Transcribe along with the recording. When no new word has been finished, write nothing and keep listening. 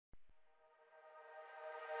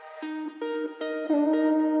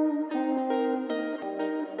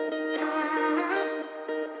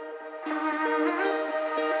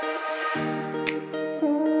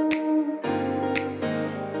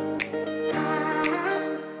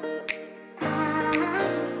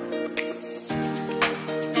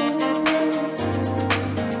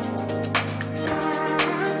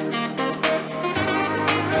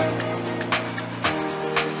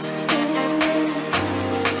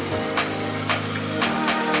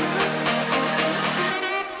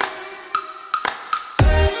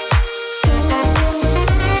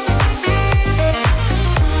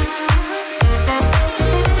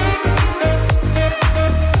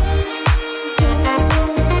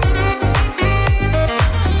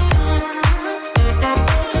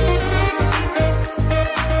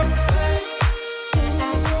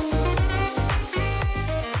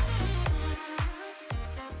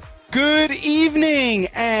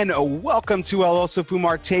and welcome to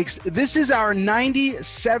ELOSOFUMARTAKES. This is our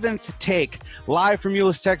 97th take, live from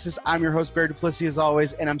Euless, Texas. I'm your host, Barry Duplessis, as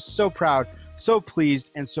always, and I'm so proud, so pleased,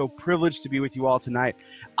 and so privileged to be with you all tonight.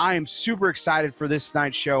 I am super excited for this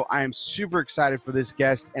night's show. I am super excited for this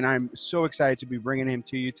guest, and I'm so excited to be bringing him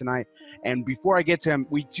to you tonight. And before I get to him,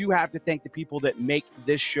 we do have to thank the people that make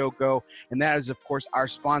this show go, and that is, of course, our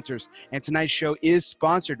sponsors. And tonight's show is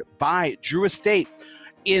sponsored by Drew Estate.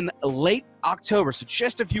 In late October, so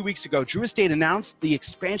just a few weeks ago, Drew Estate announced the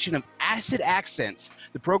expansion of Acid Accents,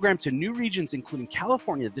 the program to new regions including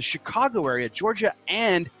California, the Chicago area, Georgia,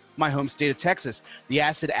 and my home state of Texas. The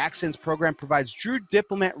Acid Accents program provides Drew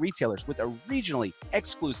Diplomat retailers with a regionally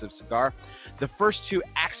exclusive cigar. The first two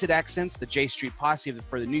Acid Accents, the J Street Posse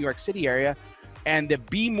for the New York City area, and the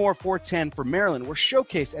Be More 410 for Maryland, were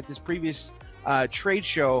showcased at this previous trade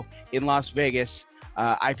show in Las Vegas.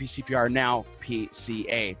 IPCPR, now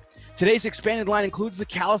PCA. Today's expanded line includes the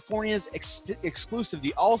California's exclusive,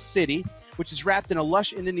 the All City, which is wrapped in a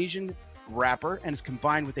lush Indonesian wrapper and is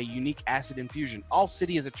combined with a unique acid infusion. All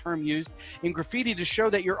City is a term used in graffiti to show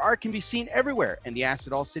that your art can be seen everywhere, and the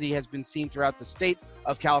Acid All City has been seen throughout the state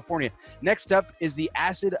of California. Next up is the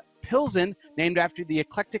Acid Pilsen, named after the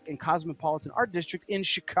eclectic and cosmopolitan art district in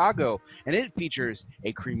Chicago, and it features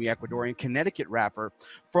a creamy Ecuadorian Connecticut wrapper.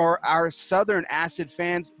 For our Southern Acid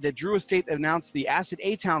fans, the Drew Estate announced the Acid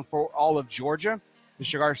A-Town for all of Georgia.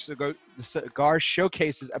 The cigar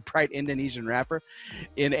showcases a bright Indonesian wrapper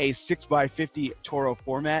in a 6x50 Toro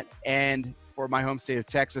format, and for my home state of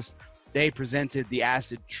Texas, they presented the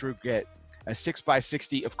Acid Truquet, a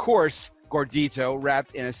 6x60, of course, Gordito,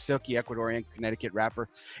 wrapped in a silky Ecuadorian Connecticut wrapper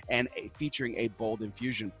and featuring a bold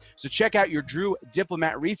infusion. So check out your Drew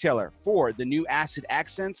Diplomat retailer for the new Acid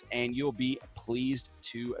Accents, and you'll be pleased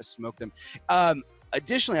to smoke them.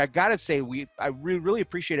 Additionally, I gotta say, I really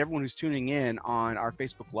appreciate everyone who's tuning in on our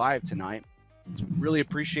Facebook Live tonight. Really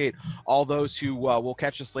appreciate all those who will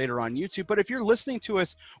catch us later on YouTube. But if you're listening to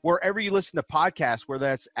us wherever you listen to podcasts, whether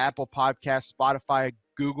that's Apple Podcasts, Spotify,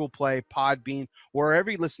 Google Play, Podbean,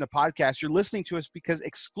 wherever you listen to podcasts, you're listening to us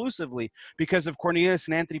exclusively because of Cornelius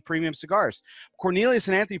and Anthony Premium Cigars. Cornelius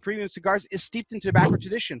and Anthony Premium Cigars is steeped in tobacco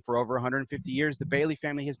tradition. For over 150 years, the Bailey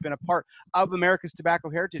family has been a part of America's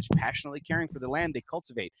tobacco heritage, passionately caring for the land they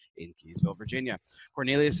cultivate in Keysville, Virginia.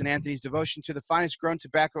 Cornelius and Anthony's devotion to the finest grown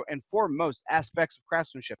tobacco and foremost aspects of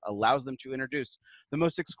craftsmanship allows them to introduce the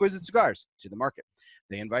most exquisite cigars to the market.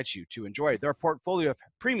 They invite you to enjoy their portfolio of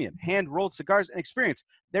premium hand-rolled cigars and experience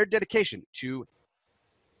their dedication to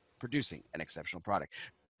producing an exceptional product.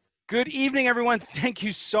 Good evening, everyone. Thank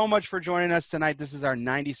you so much for joining us tonight. This is our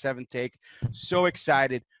 97th take. So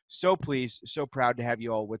excited, so pleased, so proud to have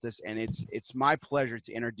you all with us. And it's my pleasure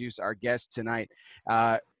to introduce our guest tonight,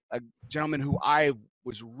 a gentleman who I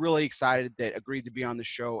was really excited that agreed to be on the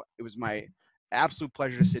show. It was my absolute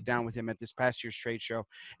pleasure to sit down with him at this past year's trade show,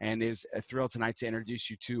 and is a thrill tonight to introduce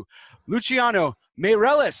you to Luciano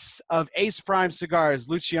Meirelles of A.C.E. Cigars.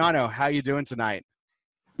 Luciano, how you doing tonight?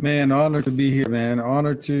 Man, honored to be here, man.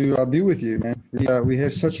 Honored to be with you, man. We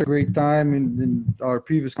had such a great time in our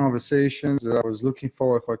previous conversations that I was looking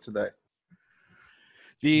forward for today.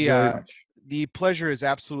 The pleasure is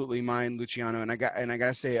absolutely mine, Luciano, and I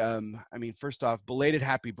gotta say, I mean, first off, belated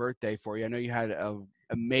happy birthday for you. I know you had a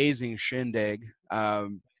amazing shindig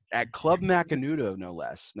at Club Macanudo, no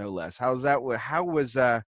less. How's that? How was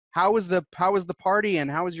the party,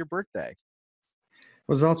 and how was your birthday? It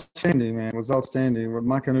was outstanding, man. It was outstanding. What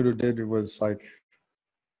Macanudo did was like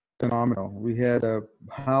phenomenal. We had a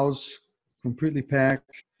house completely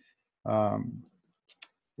packed, and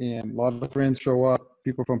a lot of friends show up,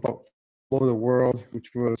 people from all over the world, which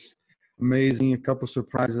was amazing. A couple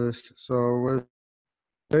surprises, so it was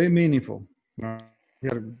very meaningful. We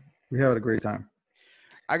had a great time.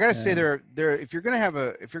 I gotta say, if you're gonna have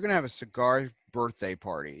a cigar birthday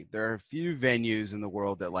party, there are a few venues in the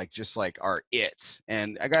world that are it.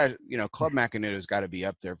 And Club Macanudo's got to be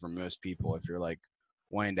up there for most people if you're like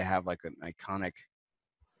wanting to have like an iconic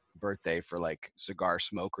birthday for like cigar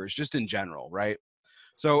smokers, just in general, right?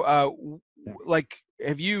 So,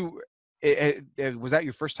 have you? Was that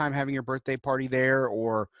your first time having your birthday party there,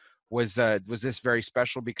 or was this very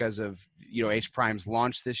special because of H-Prime's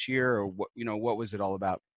launch this year, or what was it all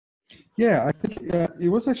about? Yeah, I think it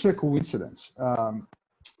was actually a coincidence.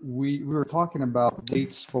 We were talking about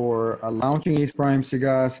dates for launching H-Prime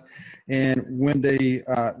Cigars, and when they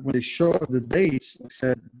showed us the dates, I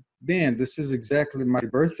said, "Man, this is exactly my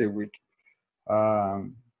birthday week."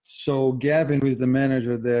 So Gavin, who is the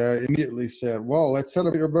manager there, immediately said, "Well, let's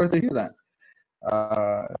celebrate your birthday here then."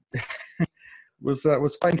 Was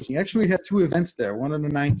quite interesting. Actually, we had two events there, one on the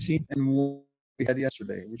 19th and one we had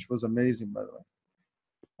yesterday, which was amazing, by the way.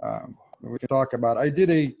 We can talk about. I did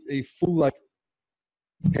a full like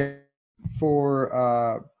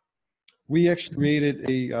for. We actually created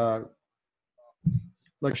a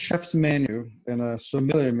like chef's menu and a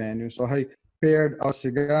sommelier menu. So I paired our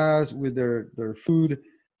cigars with their food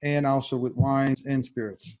and also with wines and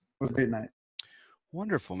spirits. It was a great night.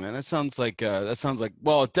 Wonderful, man. That sounds like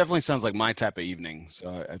well, it definitely sounds like my type of evening.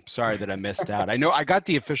 So I'm sorry that I missed out. I know I got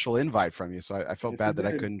the official invite from you, so I felt Yes, you bad that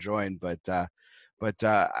I did. couldn't join. But I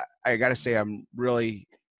got to say I'm really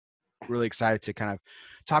excited to kind of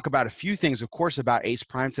talk about a few things, of course, about Ace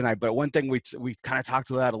Prime tonight. But one thing we kind of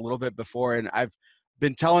talked about a little bit before, and I've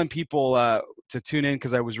been telling people to tune in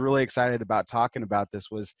because I was really excited about talking about this.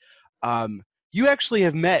 Was you actually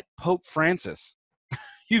have met Pope Francis?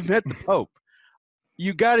 You've met the Pope.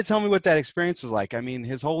 You got to tell me what that experience was like. I mean,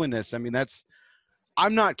 His Holiness. I mean,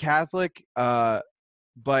 I'm not Catholic,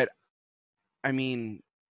 but I mean,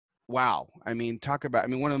 wow. I mean, talk about. I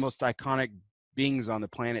mean, one of the most iconic beings on the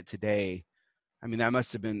planet today. I mean, that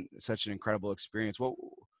must have been such an incredible experience. Well,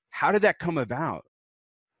 how did that come about?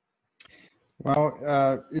 Well,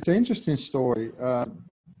 it's an interesting story.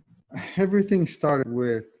 Everything started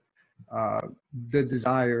with uh, the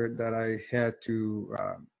desire that I had to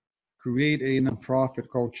create a nonprofit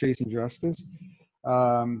called Chasing Justice.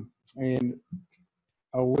 And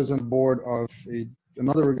I was on board of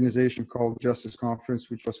another organization called Justice Conference,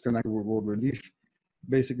 which was connected with World Relief,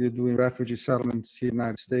 basically doing refugee settlements here in the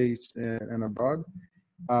United States and abroad.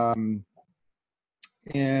 Um,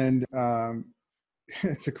 and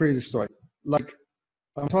It's a crazy story. Like,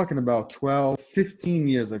 I'm talking about 12, 15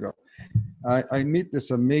 years ago. I meet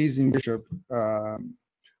this amazing bishop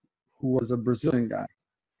who was a Brazilian guy.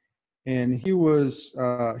 And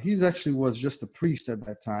he's actually was just a priest at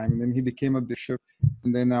that time. And then he became a bishop.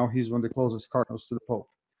 And then now he's one of the closest cardinals to the Pope.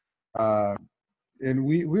 Uh, and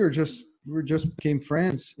we just became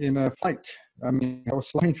friends in a flight. I mean, I was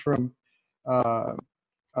flying uh,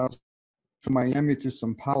 from Miami to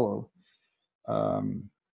Sao Paulo. Um,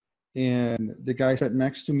 and the guy sat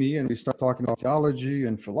next to me and we started talking about theology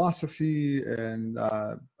and philosophy. And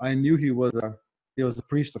I knew he was a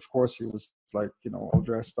priest. Of course, he was like, all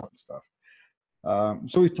dressed up and stuff.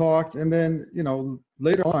 So we talked, and then,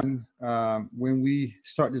 later on, when we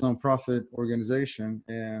started this nonprofit organization,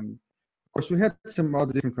 and of course we had some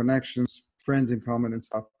other different connections, friends in common and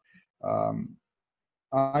stuff. Um,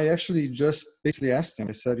 I actually just basically asked him,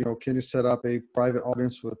 I said, can you set up a private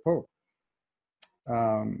audience with the Pope?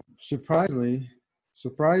 Surprisingly,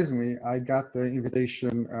 I got the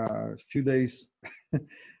invitation a few days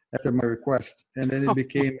after my request, and then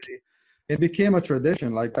it became a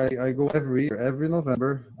tradition. Like I go every year, every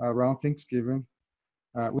November around Thanksgiving,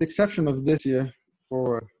 with the exception of this year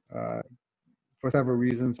uh, for several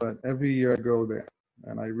reasons. But every year I go there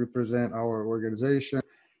and I represent our organization,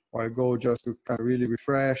 or I go just to kind of really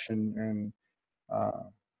refresh and uh,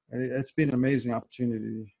 it's been an amazing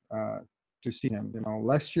opportunity to see him.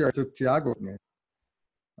 Last year I took Tiago with me,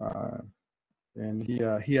 uh, and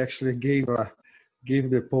he actually gave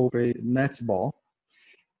the Pope a Nets ball,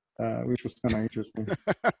 which was kind of interesting.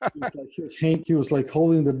 He was like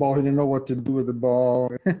holding the ball. He didn't know what to do with the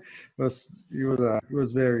ball. It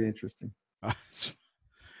was very interesting.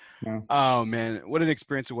 Yeah. Oh man, what an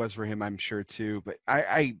experience it was for him, I'm sure too. But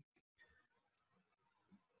But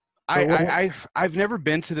I've never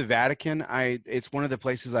been to the Vatican. It's one of the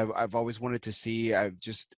places I've always wanted to see. I've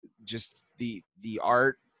just the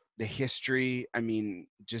art, the history. I mean,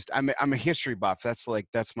 I'm a history buff. That's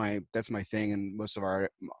my thing, and most of our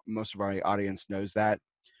audience knows that.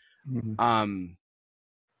 Mhm.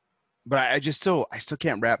 But I still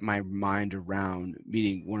can't wrap my mind around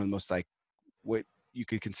meeting one of the most, like, what you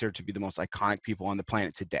could consider to be the most iconic people on the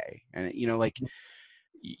planet today. And like,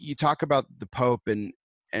 you talk about the Pope, and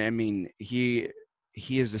I mean, he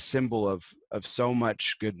is a symbol of so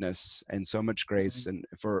much goodness and so much grace, and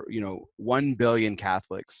for 1 billion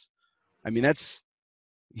Catholics. I mean,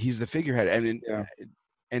 he's the figurehead. Yeah.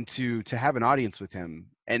 And to have an audience with him,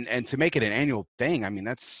 and to make it an annual thing. I mean,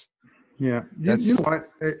 that's Yeah. You know what?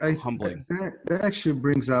 humbling. That actually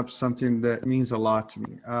brings up something that means a lot to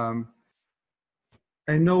me.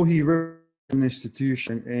 I know he runs an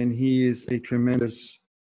institution, and he is a tremendous.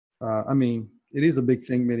 I mean, it is a big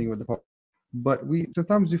thing meeting with the Pope, but we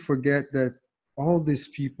sometimes we forget that all these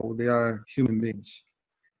people, they are human beings,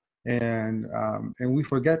 and we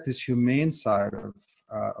forget this humane side of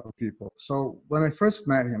people. So when I first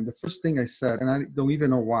met him, the first thing I said, and I don't even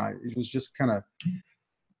know why, it was just kind of,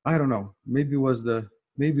 I don't know, maybe it was the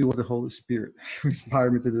Holy Spirit who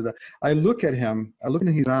inspired me to do that. I look at him, I look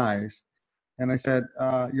in his eyes, And I said,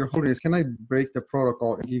 Your Holiness, can I break the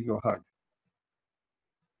protocol and give you a hug?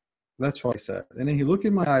 That's what I said. And then he looked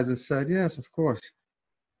in my eyes and said, yes, of course.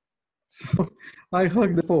 So I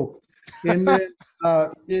hugged the Pope. And then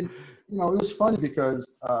it was funny because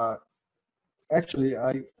actually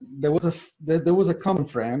there was a common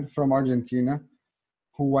friend from Argentina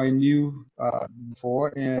who I knew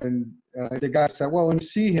before. And the guy said, well, when you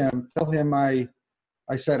see him, tell him I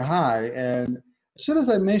said hi. And as soon as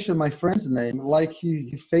I mentioned my friend's name, like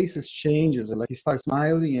his faces changes, and like he starts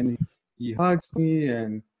smiling and he hugs me.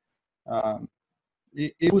 And um,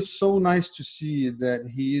 it was so nice to see that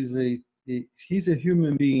he's a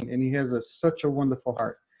human being, and he has such a wonderful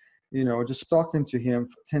heart. Just talking to him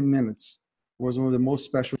for 10 minutes was one of the most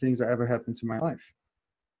special things that ever happened to my life.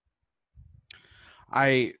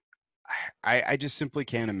 I I just simply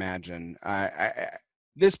can't imagine.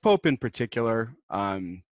 This Pope in particular,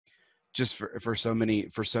 just for so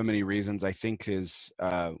many reasons, I think is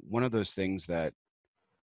one of those things that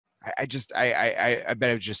I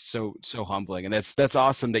bet it's just so humbling, and that's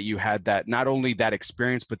awesome that you had that, not only that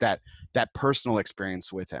experience, but that personal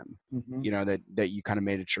experience with him. Mm-hmm. That you kind of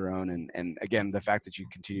made it your own, and again, the fact that you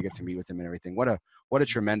continue to get to meet with him and everything. What a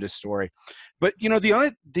tremendous story. But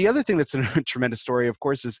the other thing that's a tremendous story, of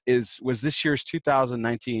course, was this year's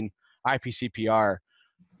 2019 IPCPR.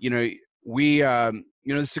 We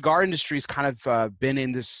the cigar industry's kind of been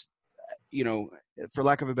in this, for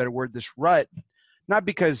lack of a better word, this rut. Not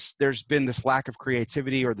because there's been this lack of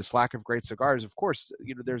creativity or this lack of great cigars. Of course,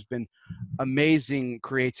 there's been amazing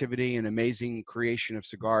creativity and amazing creation of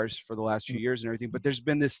cigars for the last few years and everything. But there's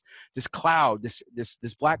been this cloud, this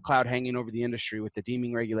black cloud hanging over the industry with the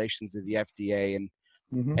deeming regulations of the FDA,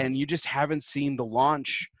 Mm-hmm. and you just haven't seen the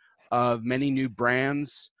launch of many new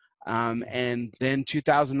brands. And then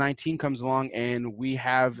 2019 comes along, and we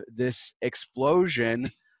have this explosion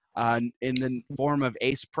in the form of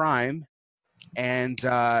Ace Prime. And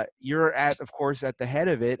you're of course, at the head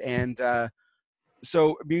of it. And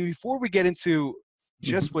so before we get into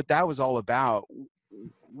just Mm-hmm. what that was all about,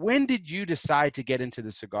 when did you decide to get into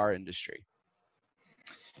the cigar industry?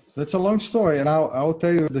 That's a long story, and I'll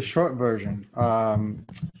tell you the short version.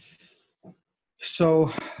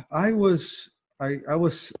 So I was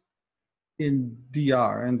in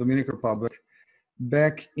DR, in Dominican Republic,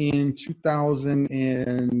 back in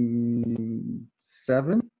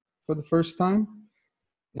 2007 for the first time.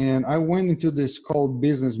 And I went into this called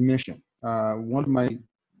business mission. One of my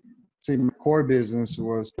core business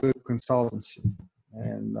was political consultancy,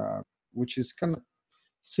 and which is kind of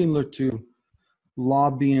similar to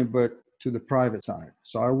lobbying, but to the private side.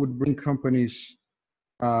 So I would bring companies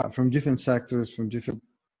from different sectors, from different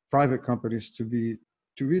private companies to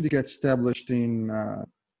really get established in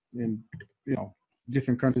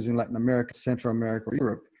different countries in Latin America, Central America, or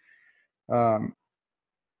Europe.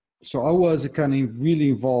 So I was kind of really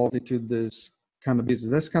involved into this kind of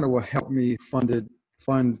business. That's kind of what helped me fund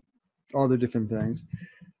all the different things.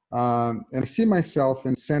 And I see myself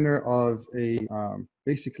in center of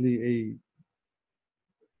basically a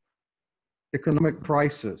economic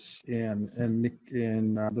crisis in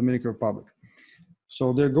Dominican Republic.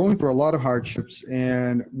 So they're going through a lot of hardships,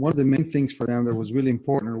 and one of the main things for them that was really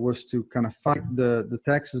important was to kind of fight the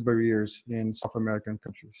taxes barriers in South American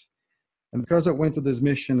countries. And because I went to this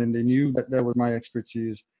mission and they knew that that was my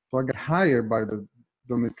expertise, so I got hired by the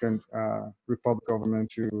Dominican Republic government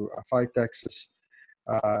to fight taxes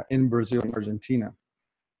in Brazil and Argentina.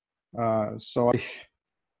 So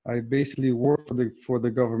I basically worked for the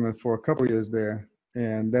government for a couple of years there,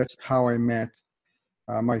 and that's how I met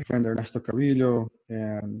my friend Ernesto Carrillo.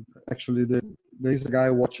 And actually, there's a guy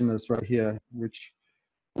watching us right here, which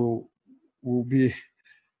will will be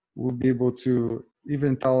will be able to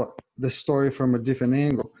even tell the story from a different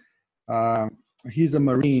angle. He's a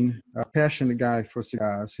Marine, a passionate guy for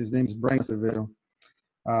cigars. His name is Brian Acevedo.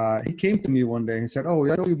 He came to me one day and said, "Oh,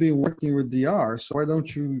 I know you've been working with DR, so why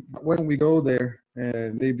don't we go there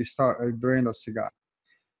and maybe start a brand of cigar?"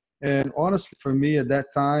 And honestly, for me at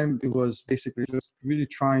that time, it was basically just really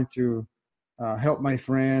trying to help my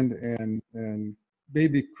friend and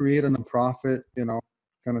maybe create a nonprofit,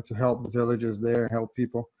 kind of to help the villagers there, help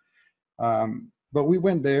people. But we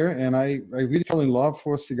went there, and I really fell in love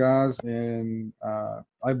for cigars, and I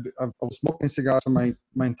was smoking cigars for my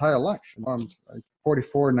entire life. I'm like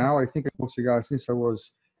 44 now. I think I smoked cigars since I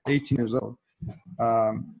was 18 years old.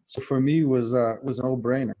 So for me, it was a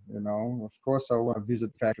no-brainer. Of course, I want to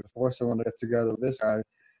visit the factory. Of course, I want to get together with this guy.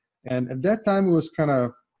 And at that time, it was kind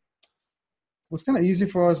of easy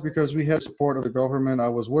for us because we had support of the government. I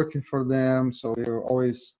was working for them, so they were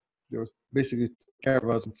basically care of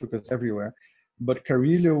us and took us everywhere. But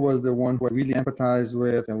Carrillo was the one who I really empathized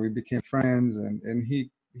with, and we became friends. And he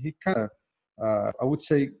kind of, I would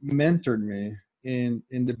say, mentored me in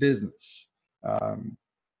the business. Um,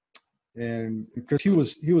 and because he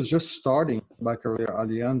was just starting Bacaria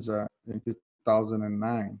Alianza in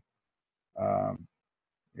 2009, um,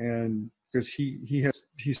 and because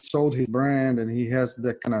he sold his brand, and he has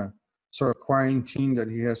that kind of sort of quarantine that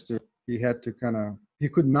he had to kind of, he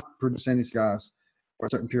could not produce any cigars for a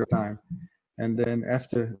certain period of time. And then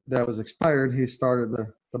after that was expired, he started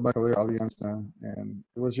the Bacaria Alianza, and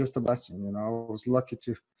it was just a blessing. You know, I was lucky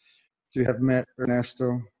to have met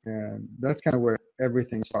Ernesto, and that's kind of where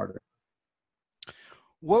everything started.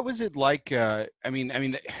 What was it like? I mean,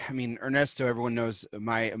 Ernesto. Everyone knows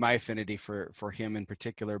my affinity for him in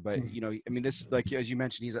particular. But you know, I mean, this, like as you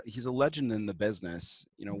mentioned, he's a legend in the business.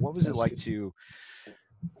 You know, what was it Yes. like to,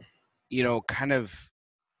 you know, kind of,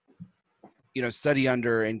 you know, study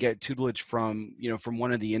under and get tutelage from, you know, from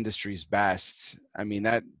one of the industry's best? I mean,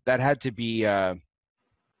 that had to be,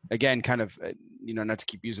 again, kind of, you know, not to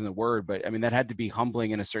keep using the word, but I mean, that had to be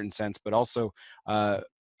humbling in a certain sense, but also uh,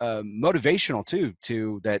 motivational too,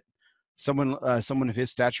 to that someone of his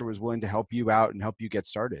stature was willing to help you out and help you get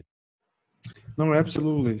started. No,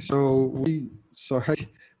 absolutely. We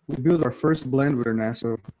built our first blend with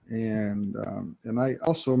Ernesto, and I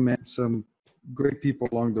also met some great people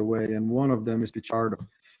along the way, and one of them is Pichardo.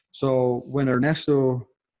 So when Ernesto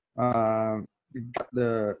got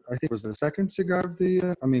I think it was the second cigar of the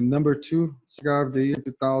year, I mean number two cigar of the year,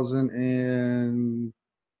 2012,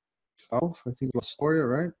 I think, La Storia,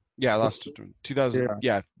 right? Yeah, I So, lost 2000. yeah.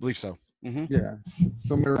 Yeah, I believe so. Hmm. Yeah,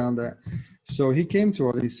 somewhere around that. So he came to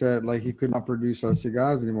us and he said like he could not produce our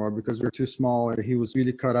cigars anymore because we were too small, and he was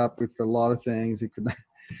really caught up with a lot of things. He could not.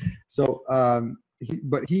 So,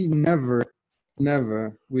 but he never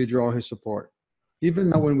withdraw his support. Even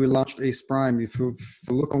now when we launched Ace Prime, if you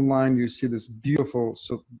look online, you see this beautiful,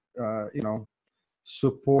 you know,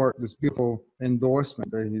 support, this beautiful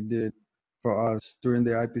endorsement that he did for us during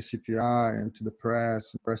the IPCPI and to the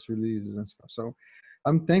press releases and stuff. So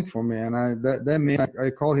I'm thankful, man. That man, I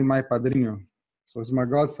call him my padrino. So he's my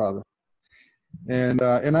godfather. And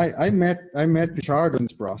I met Pichardo in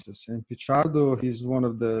this process. And Pichardo, he's one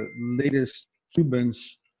of the latest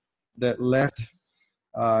Cubans that left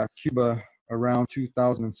Cuba around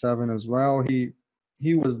 2007 as well. He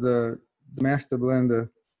was the master blender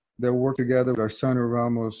that worked together with our son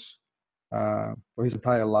Ramos for his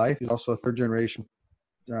entire life. He's also a third generation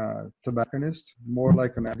tobacconist, more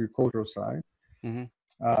like an agricultural side. Hmm.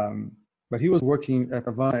 Um, but he was working at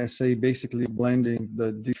Havana S.A. basically blending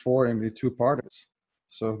the D4 and the two parties.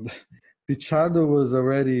 So Pichardo was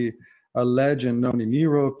already a legend known in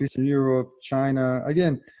Europe, Eastern Europe, China.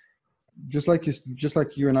 Again, just like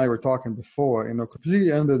you and I were talking before, you know,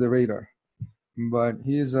 completely under the radar. But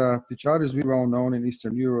Pichardo is really well known in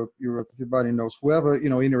Eastern Europe. Everybody knows. Whoever, you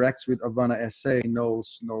know, interacts with Havana SA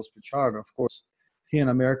knows Pichardo. Of course, here in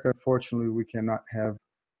America, unfortunately, we cannot have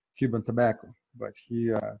Cuban tobacco, but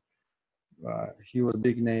he was a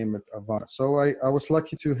big name at Havana. So I was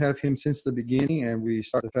lucky to have him since the beginning, and we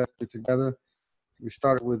started the factory together. We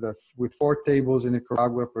started with 4 tables in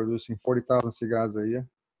Nicaragua, producing 40,000 cigars a year,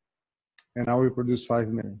 and now we produce 5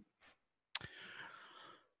 million.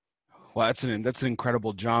 Well, that's an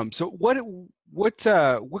incredible jump. So what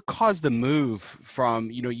caused the move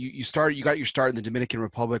from, you know, you got your start in the Dominican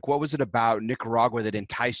Republic. What was it about Nicaragua that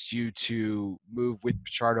enticed you to move with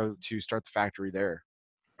Pichardo to start the factory there?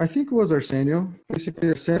 I think it was Arsenio. Basically,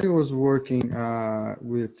 Arsenio was working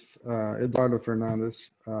with Eduardo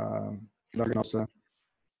Fernandez, Laganosa,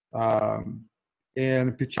 um,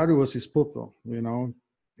 and Pichardo was his pupil. You know,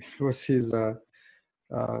 it was it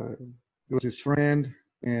was his friend,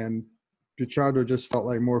 and Pichardo just felt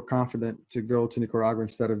like more confident to go to Nicaragua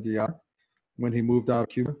instead of DR when he moved out of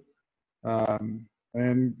Cuba.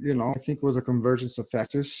 And you know, I think it was a convergence of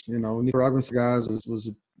factors. You know, Nicaraguan cigars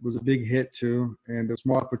was a big hit too, and there's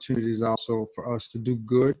more opportunities also for us to do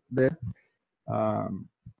good there. Um,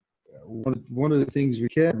 one of the things we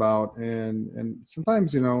care about, and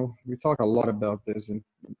sometimes, you know, we talk a lot about this, and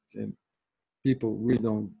people really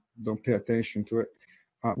don't pay attention to it.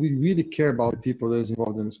 We really care about the people that is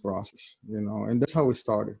involved in this process, you know, and that's how we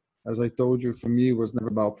started. As I told you, for me, it was never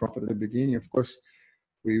about profit at the beginning. Of course,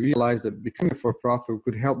 we realized that becoming for profit, we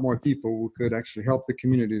could help more people. We could actually help the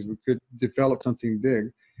communities. We could develop something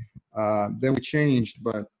big. Then we changed,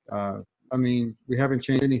 but I mean, we haven't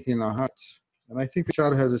changed anything in our hearts. And I think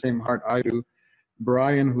Pichardo has the same heart I do.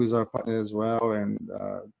 Brian, who's our partner as well, and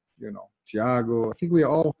you know, Tiago. I think we're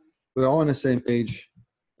all on the same page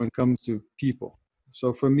when it comes to people.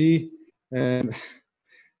 So for me, and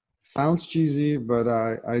Sounds cheesy, but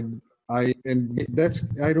and I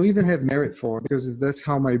don't even have merit for it because that's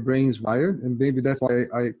how my brain's wired, and maybe that's why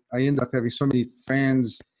I end up having so many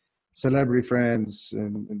friends, celebrity friends,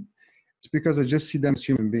 and it's because I just see them as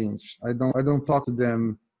human beings. I don't talk to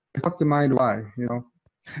them. I talk to mine why, you know.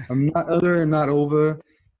 I'm not other and not over.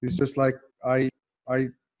 It's just like I I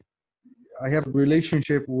have a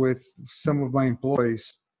relationship with some of my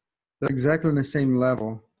employees that's exactly on the same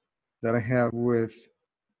level that I have with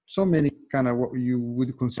so many kind of what you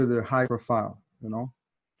would consider high profile, you know.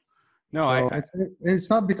 No, So it's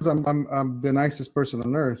not because I'm the nicest person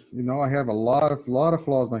on earth, you know. I have a lot of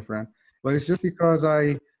flaws, my friend, but it's just because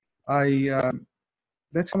I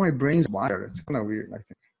that's how my brain's wired. It's kind of weird, I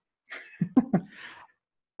think.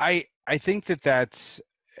 I think that's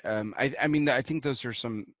I mean I think those are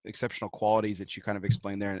some exceptional qualities that you kind of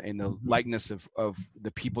explained there in the Mhm. likeness of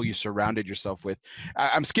the people you surrounded yourself with.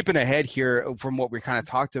 I'm skipping ahead here from what we kind of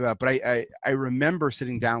talked about, but I remember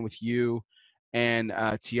sitting down with you and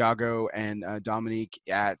Tiago and Dominique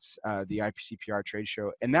at the IPCPR trade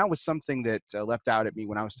show, and that was something that leapt out at me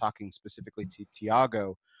when I was talking specifically to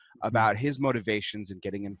Tiago Mhm. about his motivations in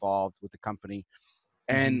getting involved with the company.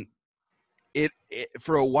 And Mhm. it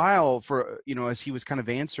for a while, for as he was kind of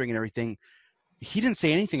answering and everything, he didn't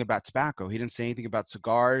say anything about tobacco, he didn't say anything about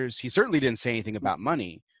cigars, he certainly didn't say anything about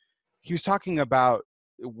money. He was talking about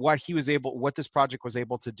what this project was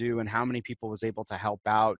able to do and how many people was able to help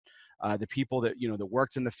out, the people that that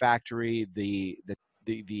worked in the factory, the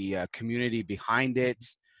community behind it.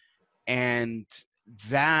 And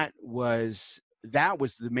that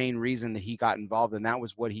was the main reason that he got involved, and that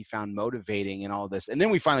was what he found motivating in all this. And then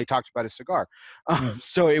we finally talked about a cigar. Mhm.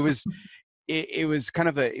 So it was kind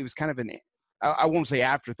of an, I won't say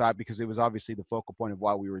afterthought, because it was obviously the focal point of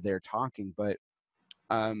why we were there talking, but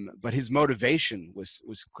his motivation was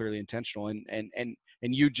clearly intentional. And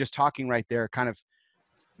you just talking right there, kind of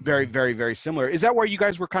very, very, very similar. Is that where you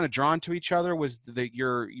guys were kind of drawn to each other? Was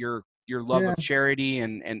your love Yeah. of charity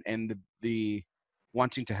and the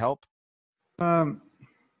wanting to help? Um,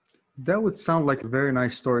 that would sound like a very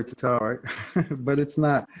nice story to tell, right? But it's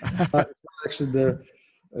not. It's not actually the.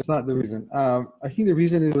 It's not the reason. I think the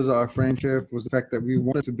reason it was our friendship was the fact that we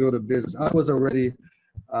wanted to build a business. I was already.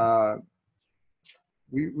 Uh,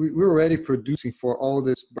 we were already producing for all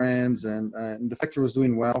these brands, and the factory was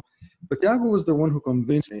doing well. But Thiago was the one who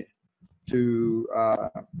convinced me to uh,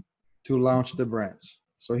 to launch the brands.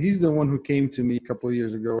 So he's the one who came to me a couple of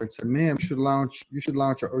years ago and said, "Man, you should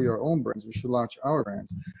launch your own brands. We should launch our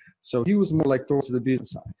brands." So he was more like towards the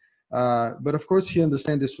business side. But of course, he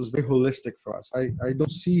understands this was very holistic for us. I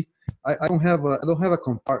don't see, I don't have a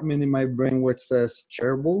compartment in my brain which says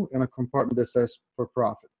charitable and a compartment that says for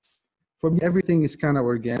profit. For me, everything is kind of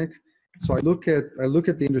organic. So I look at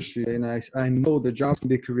the industry, and I know the jobs can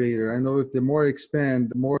be created. I know if the more I expand,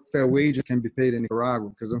 the more fair wages can be paid in Nicaragua,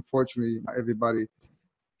 because unfortunately not everybody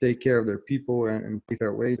take care of their people and pay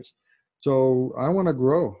fair wages. So I want to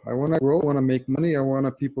grow. I want to grow. I want to make money. I want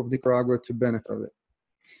the people of Nicaragua to benefit of it.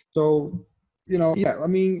 So, yeah, I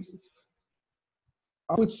mean,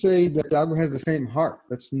 I would say that Thiago has the same heart.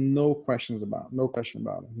 That's no questions about, no question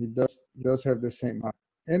about it. He does have the same heart.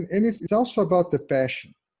 And it's also about the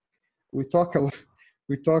passion. We talk a lot,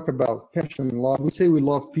 we talk about passion and love. We say we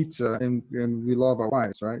love pizza and we love our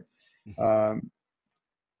wives, right? Mhm. Um,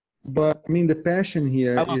 but I mean, the passion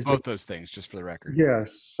here I love is that, both those things, just for the record.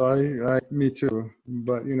 yes, me too.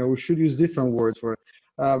 But we should use different words for it.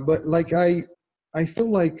 But like I feel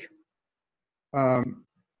like um,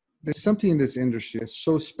 there's something in this industry that's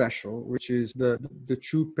so special, which is the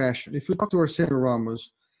true passion. If you talk to Arsenio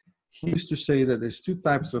Ramos, he used to say that there's two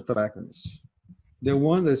types of tobacconists. The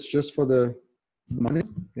one that's just for the money,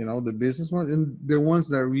 the business one, and the ones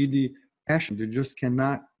that are really passionate. They just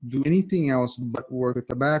cannot do anything else but work with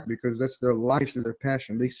tobacco because that's their lives, is their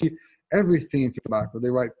passion. They see everything in tobacco. They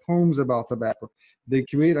write poems about tobacco. They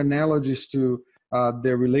create analogies to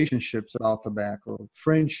their relationships about tobacco,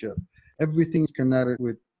 friendship. Everything's connected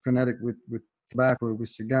with tobacco, with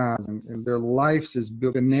cigars, and their lives is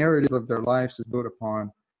built. The narrative of their lives is built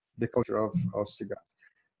upon the culture of cigars.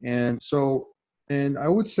 And so, and I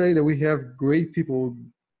would say that we have great people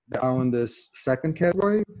that are in this second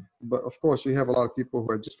category, but of course we have a lot of people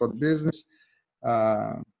who are just for the business.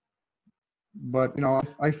 Uh, but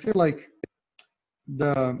I feel like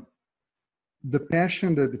the the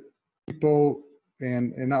passion that the people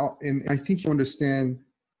and I think you understand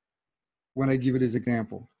when I give it as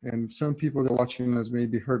example. And some people that are watching us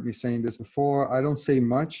maybe heard me saying this before. I don't say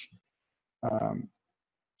much, um,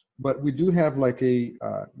 but we do have I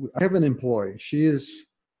have an employee. She is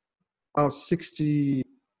about 60.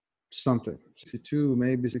 something, 62,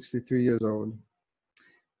 maybe 63 years old.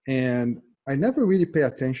 And I never really pay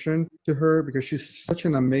attention to her because she's such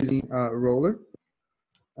an amazing roller.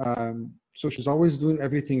 So she's always doing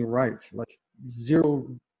everything right, like zero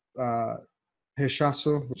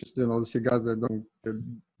rechazo, which is, the cigars that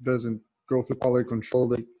doesn't go through quality control.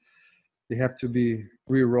 They have to be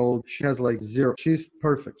re-rolled. She has like zero. She's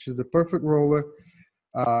perfect. She's the perfect roller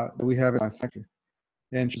that we have in our factory.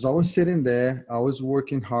 And she's always sitting there, always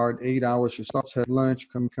working hard, 8 hours. She stops, have lunch,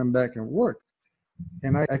 come back and work.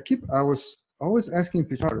 And I was always asking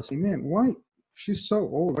Pichardo, say, man, why she's so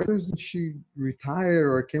old? Why doesn't she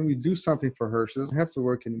retire, or can we do something for her? She doesn't have to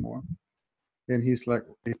work anymore. And he's like,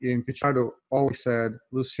 and Pichardo always said,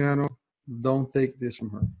 Luciano, don't take this from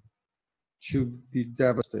her. She'll be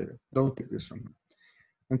devastated. Don't take this from her.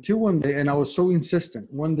 Until one day, and I was so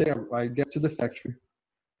insistent, one day I get to the factory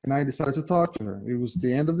and I decided to talk to her. It was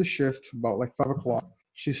the end of the shift, about like 5 o'clock.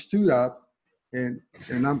 She stood up, and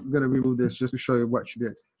I'm going to remove this just to show you what she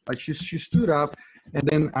did. Like she stood up, and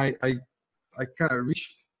then I kind of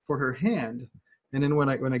reached for her hand. And then when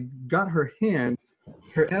I got her hand,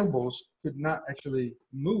 her elbows could not actually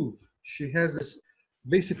move. She has this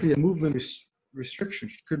basically a movement restriction.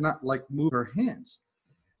 She could not like move her hands.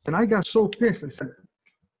 And I got so pissed. I said,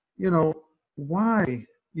 why?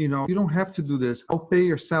 You don't have to do this. I'll pay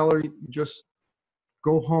your salary. Just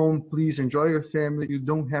go home, please. Enjoy your family. You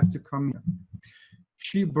don't have to come here.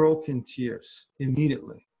 She broke in tears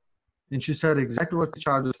immediately. And she said exactly what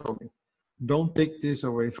Pichardo told me. Don't take this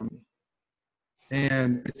away from me.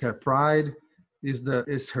 And it's her pride.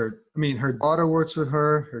 Her daughter works with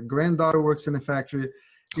her. Her granddaughter works in the factory.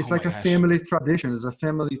 It's like a family tradition. It's a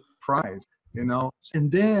family pride, And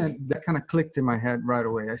then that kind of clicked in my head right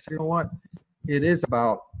away. I said, you know what? It is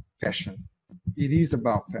about passion. It is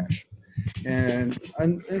about passion. And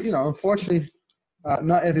unfortunately,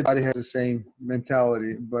 not everybody has the same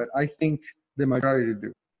mentality, but I think the majority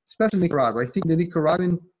do, especially Nicaragua. I think the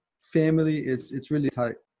Nicaraguan family, it's really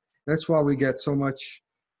tight. That's why we get so much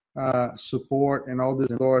support and all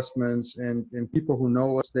these endorsements and people who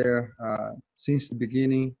know us there since the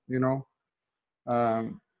beginning,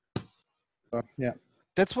 yeah.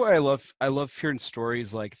 That's why I love hearing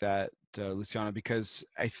stories like that, Luciano, because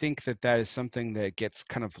I think that is something that gets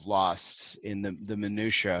kind of lost in the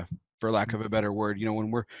minutia, for lack of a better word.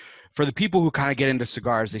 When for the people who kind of get into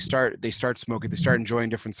cigars, they start smoking, they start enjoying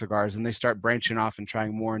different cigars, and they start branching off and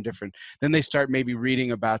trying more and different. Then they start maybe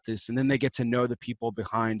reading about this, and then they get to know the people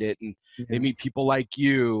behind it, and they meet people like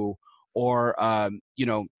you, or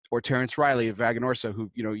or Terrence Riley of Vaganorsa,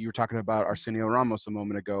 who, you were talking about Arsenio Ramos a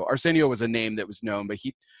moment ago. Arsenio was a name that was known, but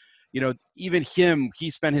he, even him, he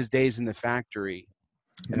spent his days in the factory,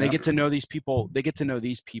 and they get to know these people. They get to know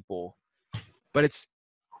these people, but it's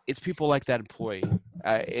people like that employee.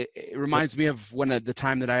 It reminds me of the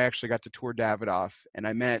time that I actually got to tour Davidoff, and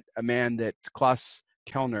I met a man that Klaus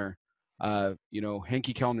Kellner,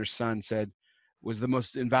 Henke Kellner's son, said was the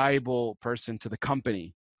most invaluable person to the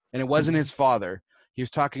company. And it wasn't his father. He was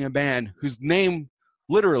talking a man whose name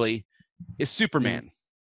literally is Superman.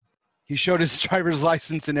 He showed his driver's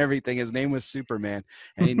license and everything. His name was Superman.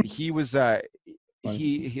 And he was,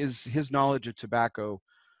 his knowledge of tobacco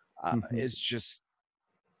is just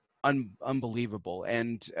unbelievable.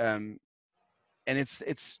 And it's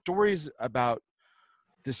stories about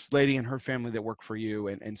this lady and her family that work for you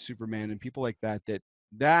and Superman and people like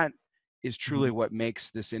that is truly what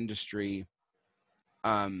makes this industry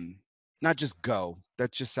not just go.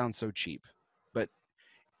 That just sounds so cheap, but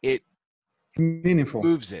it meaningful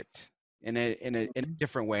moves it in a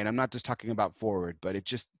different way. And I'm not just talking about forward, but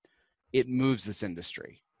it moves this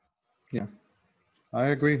industry. Yeah, I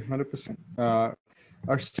agree 100%.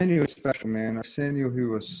 Arsenio is special, man. Arsenio, he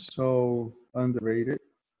was so underrated.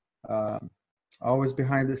 Always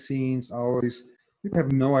behind the scenes, always. You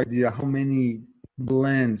have no idea how many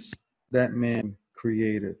blends that man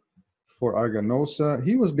created for Arganosa.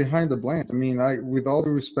 He was behind the blends. I mean, with all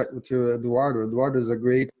due respect to Eduardo is a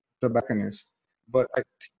great tobacconist, but I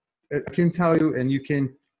can tell you, and you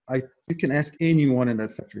can ask anyone in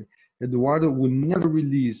that factory, Eduardo would never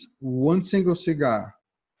release one single cigar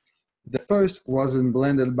that first wasn't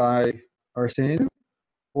blended by Arsenio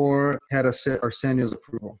or had Arsenio's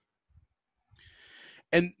approval.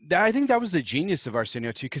 And I think that was the genius of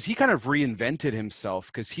Arsenio too, because he kind of reinvented himself.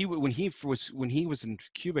 Because when he was in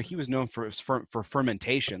Cuba, he was known for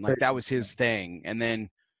fermentation, like that was his thing. And then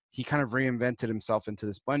he kind of reinvented himself into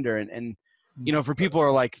this blender. And for people who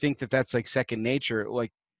are like think that that's like second nature,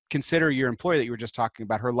 like consider your employee that you were just talking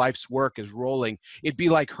about. Her life's work is rolling. It'd be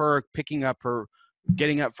like her getting up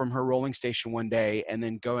from her rolling station one day and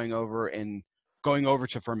then going over and going over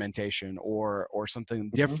to fermentation or something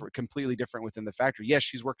different, completely different within the factory. Yes,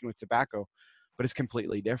 she's working with tobacco, but it's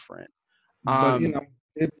completely different. But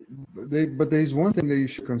but there's one thing that you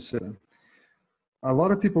should consider. A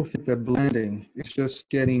lot of people think that blending is just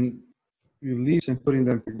getting leaves and putting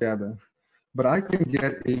them together. But I can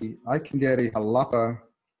get a jalapa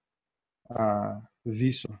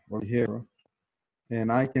viso or hero,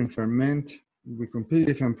 and I can ferment with completely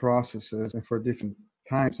different processes and for different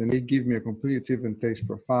times, and they give me a completely different taste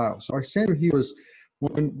profile. So Arsenio, he was,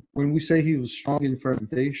 when we say he was strong in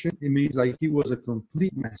fermentation, it means like he was a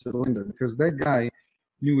complete master blender, because that guy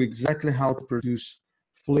knew exactly how to produce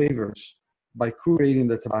flavors by curating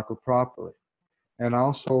the tobacco properly. And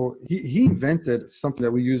also, he invented something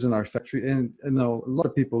that we use in our factory, and you know, a lot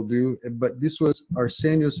of people do, but this was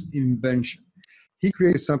Arsenio's invention. He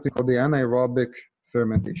created something called the anaerobic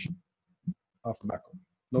fermentation of tobacco.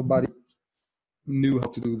 Nobody knew how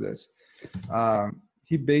to do this.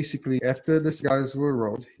 He basically, after the cigars were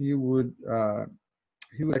rolled, he would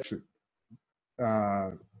actually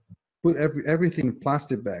put everything in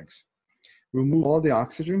plastic bags, remove all the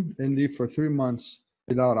oxygen, and leave for 3 months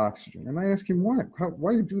without oxygen. And I asked him,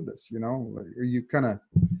 why you do this? You know, are you kind of,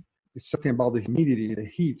 it's something about the humidity, the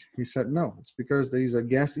heat. He said, no, it's because there is a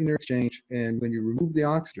gas interchange, and when you remove the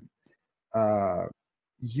oxygen,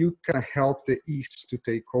 you kind of help the yeast to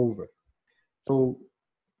take over. So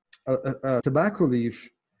a tobacco leaf,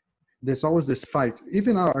 there's always this fight.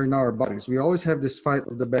 Even in our bodies, we always have this fight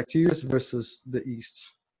of the bacteria versus the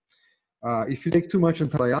yeast. If you take too much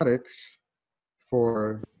antibiotics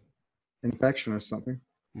for infection or something,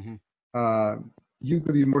 you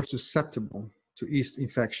could be more susceptible to yeast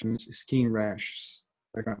infections, skin rash,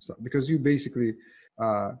 that kind of stuff, because you basically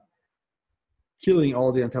killing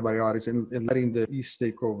all the antibiotics and letting the yeast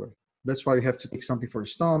take over. That's why you have to take something for your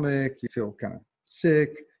stomach. You feel kind of sick.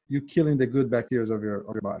 You're killing the good bacteria of your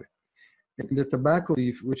body. And the tobacco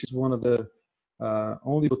leaf, which is one of the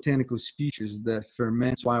only botanical species that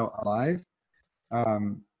ferments while alive,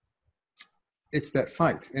 it's that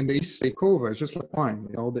fight. And the yeast take over. It's just like wine.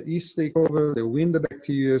 You know, the yeast take over, they win the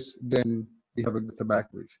bacteria, then you have a good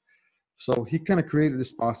tobacco leaf. So he kind of created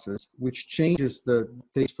this process which changes the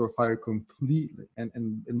taste profile completely and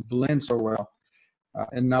blends so well.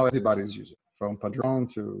 And now everybody's using it, from Padron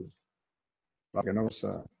to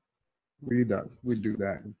Laganosa. We do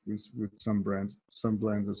that with some brands, some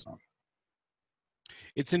blends as well.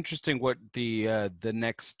 It's interesting what the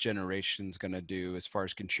next generation is going to do as far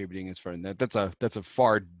as contributing. As far as that's a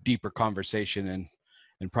far deeper conversation,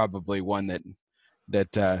 and probably one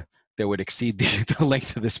that would exceed the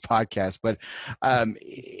length of this podcast. But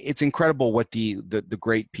it's incredible what the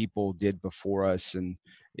great people did before us, and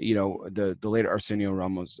you know, the late Arsenio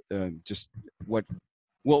Ramos. Just what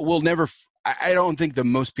we'll never. I don't think that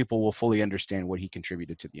most people will fully understand what he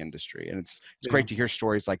contributed to the industry, and it's great to hear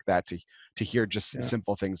stories like that, to hear just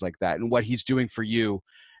simple things like that, and what he's doing for you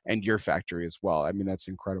and your factory as well. I mean, that's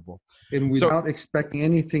incredible. And without expecting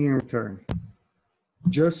anything in return,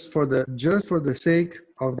 just for the sake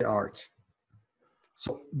of the art.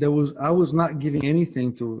 So I was not giving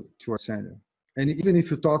anything to Arsenio, and even if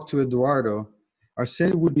you talk to Eduardo,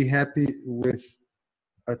 Arsenio would be happy with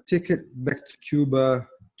a ticket back to Cuba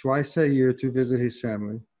twice a year to visit his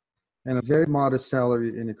family, and a very modest salary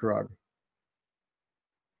in Nicaragua.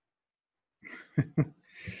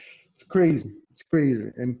 It's crazy. It's crazy.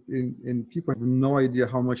 And people have no idea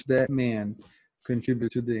how much that man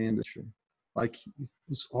contributed to the industry. Like,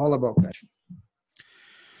 it's all about passion.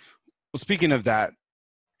 Well, speaking of that,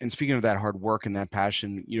 and speaking of that hard work and that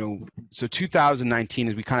passion, you know, so 2019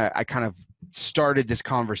 is I kind of started this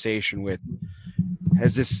conversation with,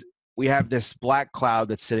 we have this black cloud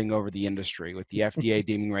that's sitting over the industry with the FDA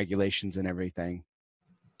deeming regulations and everything.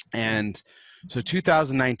 And so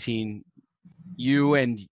 2019, you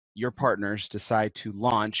and your partners decide to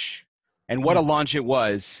launch, and what a launch it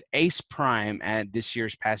was, Ace Prime at this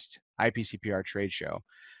year's past IPCPR trade show.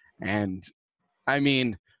 And I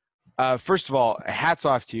mean, first of all, hats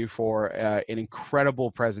off to you for an incredible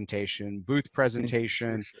presentation, booth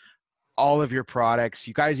presentation, all of your products.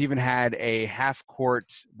 You guys even had a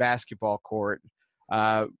half-court basketball court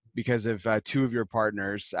because of two of your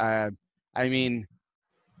partners. I mean,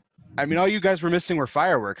 all you guys were missing were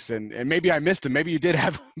fireworks, and maybe I missed them. Maybe you did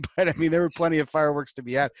have them, but I mean, there were plenty of fireworks to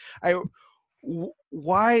be had.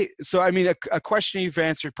 Why? So, I mean, a question you've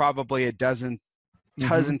answered probably a dozen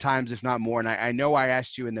times, if not more. And I know I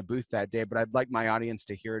asked you in the booth that day, but I'd like my audience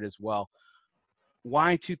to hear it as well.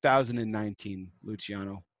 Why 2019,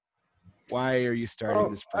 Luciano? Why are you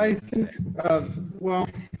starting this program? I think, well,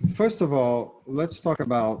 first of all, let's talk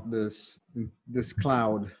about this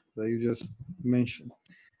cloud that you just mentioned.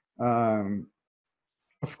 Um,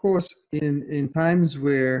 of course, in times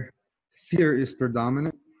where fear is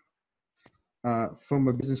predominant, from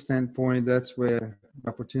a business standpoint, that's where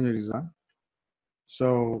opportunities are.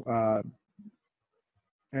 So,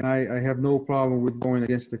 and I have no problem with going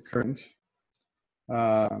against the current,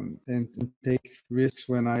 and take risks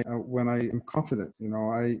when I am confident. You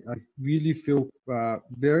know, I really feel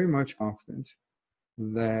very much confident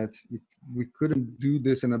that we couldn't do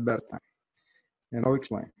this in a better time, and I'll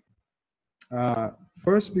explain.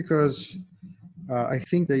 First, because I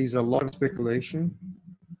think there is a lot of speculation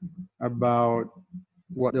about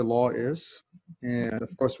what the law is. And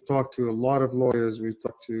of course, we talked to a lot of lawyers.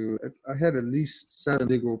 I had at least 7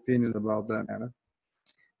 legal opinions about that matter.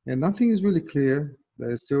 And nothing is really clear.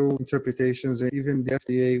 There's still interpretations, and even the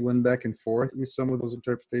FDA went back and forth with some of those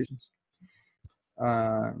interpretations.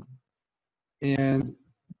 And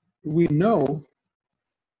we know,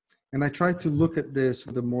 and I try to look at this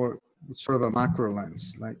with a more sort of a macro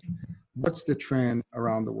lens, like what's the trend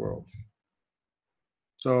around the world?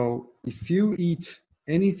 So if you eat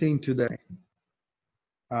anything today,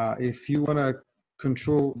 if you want to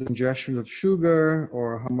control the ingestion of sugar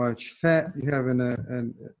or how much fat you have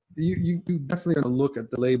and you definitely going to look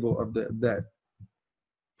at the label of that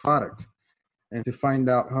product and to find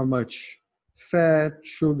out how much fat,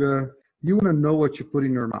 sugar, you want to know what you put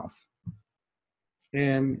in your mouth.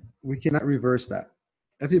 And we cannot reverse that.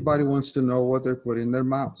 Everybody wants to know what they're putting in their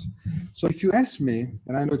mouths. So if you ask me,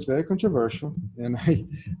 and I know it's very controversial, and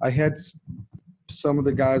I had some of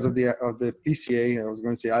the guys of the PCA, I was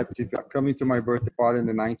going to say IPTP, coming to my birthday party in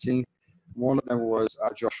the 19th. One of them was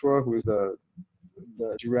Joshua, who is the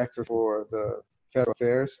director for the federal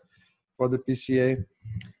affairs for the PCA.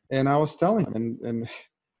 And I was telling him, and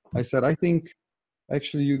I said, I think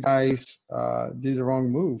actually you guys did the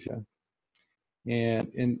wrong move here.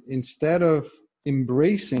 And instead of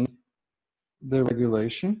embracing the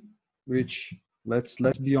regulation, which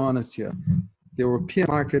let's be honest here, the European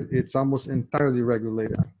market, it's almost entirely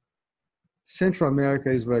regulated. Central America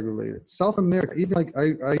is regulated. South America, even like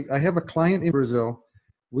I have a client in Brazil.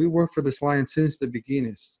 We work for this client since the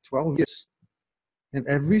beginning, 12 years. And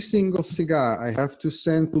every single cigar I have to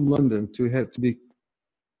send to London to have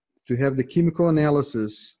the chemical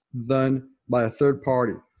analysis done by a third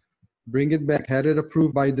party. Bring it back, had it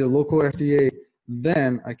approved by the local FDA,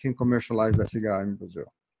 then I can commercialize that cigar in Brazil.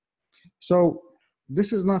 So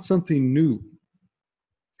this is not something new.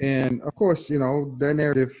 And of course, you know, that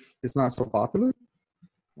narrative is not so popular.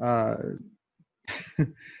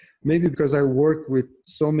 Maybe because I work with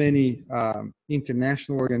so many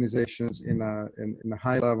international organizations in a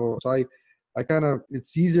high level. So I kind of,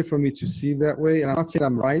 it's easier for me to see that way. And I'm not saying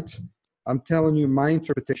I'm right. I'm telling you my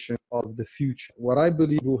interpretation of the future, what I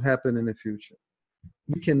believe will happen in the future.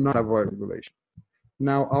 We cannot avoid regulation.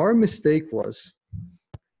 Now, our mistake was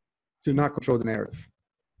to not control the narrative.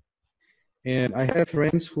 And I have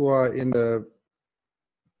friends who are in the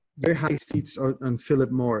very high seats on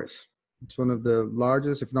Philip Morris. It's one of the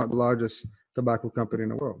largest, if not the largest, tobacco company in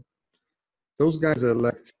the world. Those guys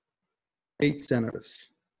elect 8 senators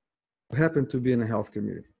who happen to be in the health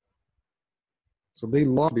committee. So they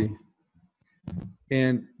lobby.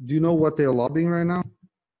 And do you know what they're lobbying right now?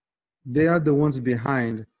 They are the ones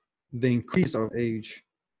behind the increase of age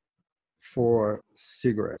for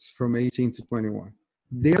cigarettes from 18 to 21.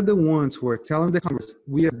 They're the ones who are telling the Congress,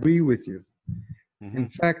 we agree with you. Mm-hmm. In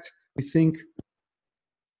fact, we think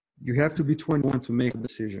you have to be 21 to make a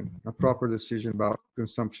decision, a proper decision about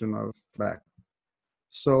consumption of tobacco.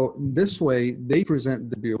 So this way, they present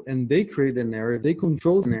the bill and they create the narrative. They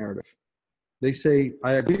control the narrative. They say,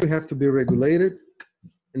 I agree you have to be regulated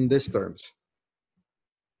in these terms,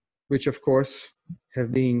 which of course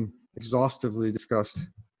have been exhaustively discussed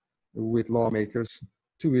with lawmakers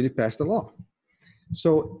to really pass the law.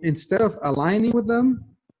 So instead of aligning with them,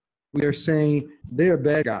 we are saying they are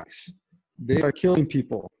bad guys. They are killing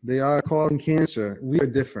people. They are causing cancer. We are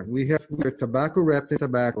different. We are tobacco wrapped in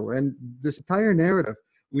tobacco. And this entire narrative,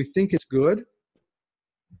 we think it's good,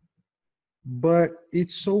 but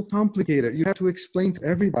it's so complicated. You have to explain to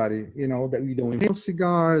everybody, you know, that we don't inhale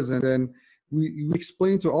cigars, and then we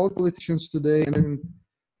explain to all politicians today, and then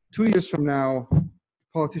 2 years from now,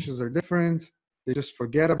 politicians are different. They just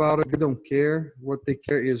forget about it. They don't care. What they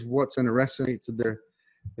care is what's going to resonate to their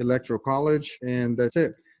electoral college, and that's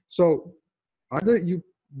it. So either you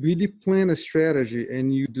really plan a strategy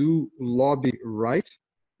and you do lobby right,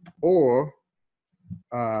 or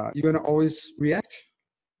you're going to always react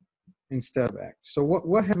instead of act. So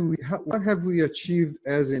what have we achieved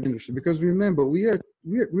as an industry? Because remember, we're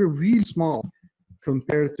really small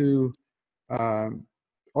compared to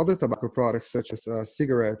other tobacco products such as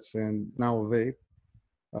cigarettes and now vape.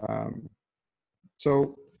 Um,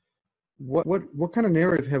 so what kind of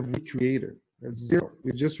narrative have we created? It's zero.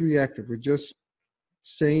 We're just reactive. We're just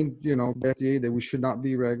saying, you know, the FDA that we should not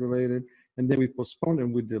be regulated, and then we postpone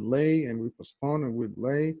and we delay and we postpone and we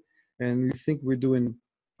delay, and we think we're doing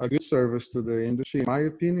a good service to the industry. In my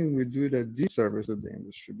opinion, we do a disservice to the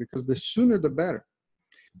industry, because the sooner the better.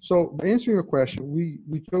 So answering your question, we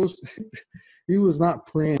chose, it was not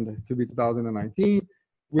planned to be 2019.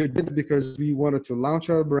 We did it because we wanted to launch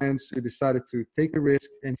our brands. We decided to take a risk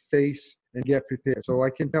and face and get prepared. So I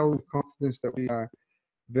can tell with confidence that we are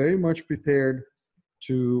very much prepared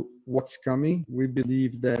to what's coming. We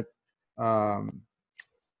believe that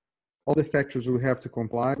all the factors will have to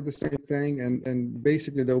comply with the same thing, and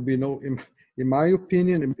basically there will be no, in my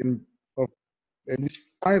opinion, of at least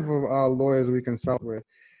 5 of our lawyers we consult with,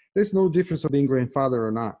 there's no difference of being grandfather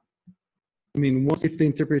or not. I mean, once, if the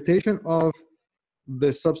interpretation of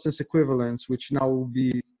the substance equivalence, which now will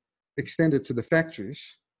be extended to the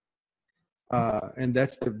factories, and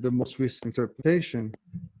that's the most recent interpretation,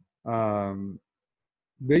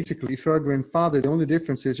 basically, if you're a grandfather, the only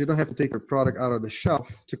difference is you don't have to take your product out of the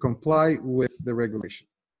shelf to comply with the regulation.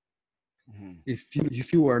 Mm-hmm.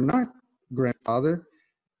 If you are not grandfather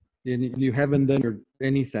and you haven't done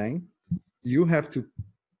anything, you have to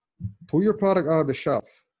pull your product out of the shelf,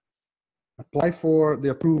 apply for the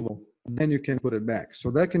approval, then you can put it back.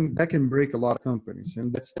 So that can break a lot of companies,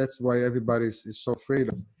 and that's why everybody is so afraid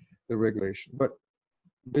of the regulation. But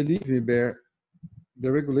believe me, Bear,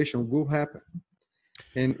 the regulation will happen.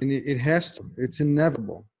 And it has to. It's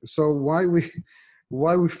inevitable. So why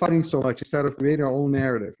we fighting so much instead of creating our own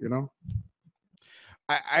narrative? You know.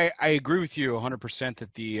 I agree with you 100%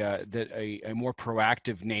 that that a more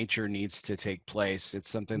proactive nature needs to take place. It's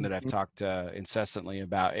something that I've talked incessantly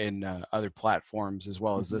about in other platforms as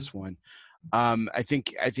well as this one. I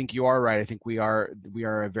think you are right. I think we are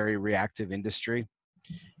a very reactive industry.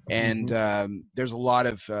 And there's a lot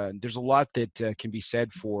that can be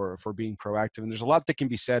said for being proactive, and there's a lot that can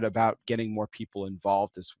be said about getting more people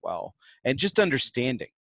involved as well, and just understanding.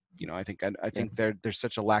 You know, I think there's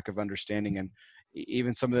such a lack of understanding, and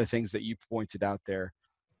even some of the things that you pointed out there,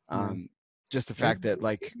 just the fact that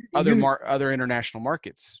like other international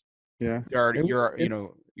markets, you're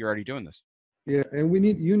already doing this. Yeah, and we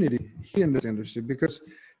need unity here in this industry, because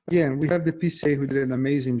again, we have the PCA who did an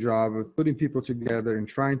amazing job of putting people together and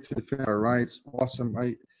trying to defend our rights. Awesome.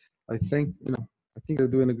 I think they're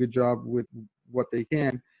doing a good job with what they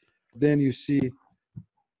can. Then you see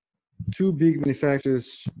 2 big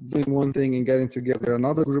manufacturers doing one thing and getting together,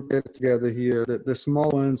 another group getting together here. The small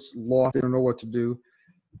ones lost, they don't know what to do.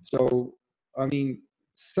 So, I mean,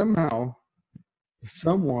 somehow,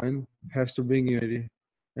 someone has to bring unity,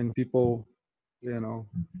 and people,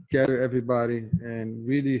 gather everybody and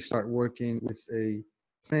really start working with a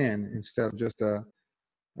plan instead of just a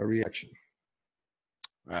reaction.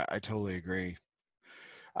 I totally agree.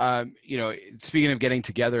 Speaking of getting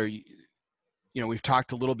together, we've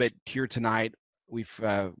talked a little bit here tonight. We've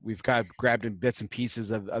got grabbed in bits and pieces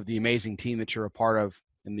of the amazing team that you're a part of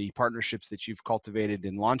and the partnerships that you've cultivated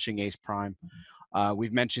in launching ACE Prime.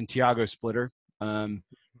 We've mentioned Tiago Splitter,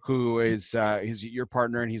 who is your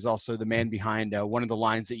partner, and he's also the man behind one of the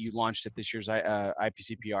lines that you launched at this year's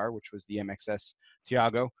IPCPR, which was the MXS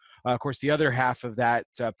Tiago. Of course, the other half of that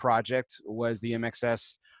project was the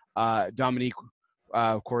MXS Dominique.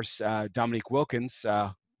 Of course, Dominique Wilkins,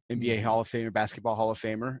 NBA Hall of Famer, Basketball Hall of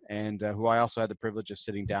Famer, and who I also had the privilege of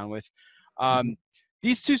sitting down with.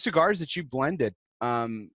 These 2 cigars that you blended,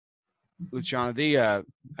 Luciano,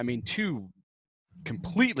 2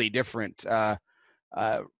 completely different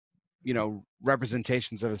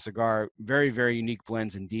representations of a cigar, very, very unique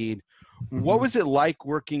blends indeed. What was it like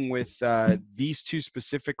working with these 2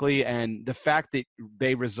 specifically, and the fact that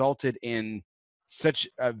they resulted in such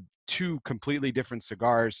 2 completely different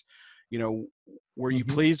cigars? Were you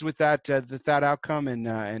pleased with that outcome,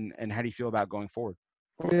 and how do you feel about going forward?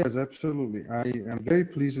 Oh, yes, absolutely. I am very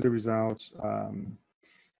pleased with the results.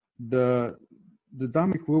 The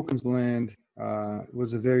Dominic Wilkins blend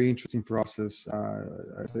was a very interesting process.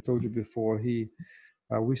 As I told you before,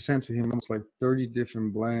 we sent to him almost like 30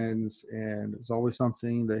 different blends, and it was always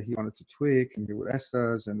something that he wanted to tweak, and he would ask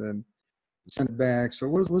us, and then send it back. So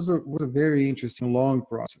it was a very interesting, long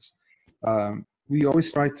process. We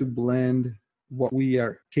always try to blend what we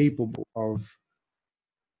are capable of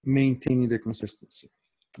maintaining the consistency,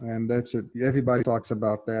 and that's it. Everybody talks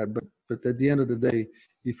about that, but at the end of the day,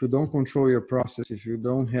 if you don't control your process, if you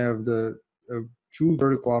don't have the true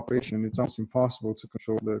vertical operation, it's almost impossible to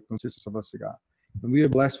control the consistency of a cigar. And we are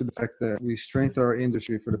blessed with the fact that we strengthened our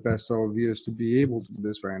industry for the past 12 years to be able to do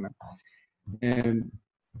this right now. And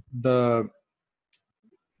the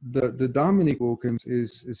Dominic Wilkins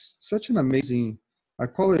is such an amazing, I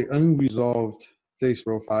call it unresolved taste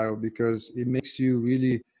profile, because it makes you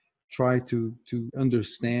really try to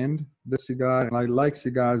understand the cigar. And I like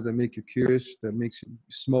cigars that make you curious, that makes you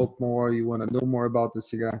smoke more, you want to know more about the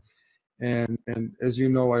cigar. And as you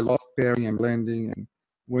know, I love pairing and blending. And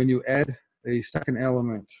when you add a second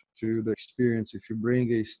element to the experience, if you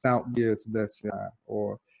bring a stout beer to that cigar,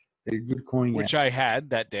 or a good cognac, which I had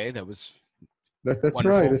that day, that was that's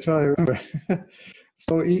wonderful. right. That's right. I remember.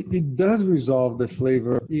 So it does resolve the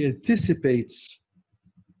flavor. It anticipates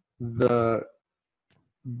the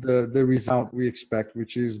result we expect,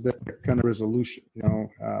 which is that kind of resolution.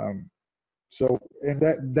 So and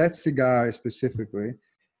that cigar specifically,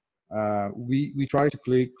 we try to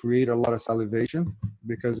create a lot of salivation,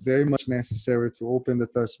 because very much necessary to open the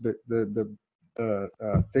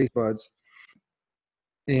taste buds.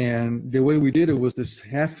 And the way we did it was this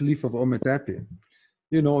half leaf of Ometepe.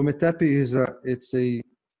 Ometepe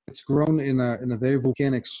it's grown in a very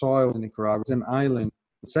volcanic soil in Nicaragua. It's an island.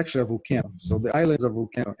 It's actually a volcano. So the island is a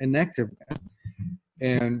volcano, an active one.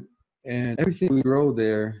 And everything we grow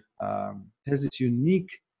there has its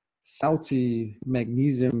unique salty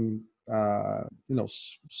magnesium,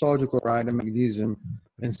 sodium chloride and magnesium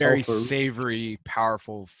and very sulfur. savory,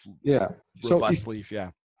 powerful, So robust leaf.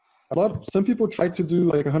 Yeah. Some people try to do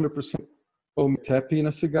like 100% Ometepe in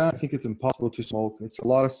a cigar. I think it's impossible to smoke. It's a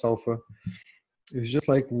lot of sulfur. It's just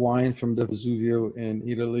like wine from the Vesuvio in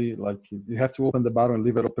Italy. Like you have to open the bottle and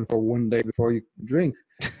leave it open for one day before you drink.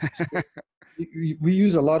 So we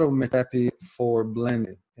use a lot of Ometepe for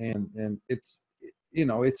blending, and it's an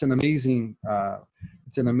amazing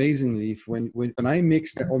leaf. When I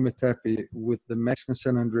mix the Ometepe with the Mexican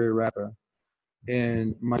San Andre wrapper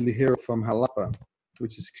and my Ligero from Jalapa,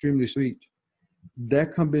 which is extremely sweet,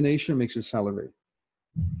 that combination makes you salivate.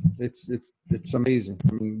 It's amazing.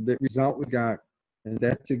 I mean, the result we got in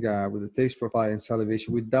that cigar with the taste profile and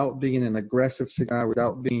salivation, without being an aggressive cigar,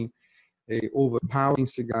 without being a overpowering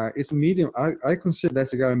cigar, it's medium. I consider that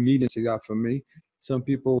cigar a medium cigar for me. Some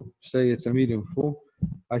people say it's a medium full.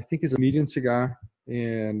 I think it's a medium cigar,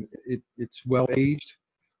 and it's well aged.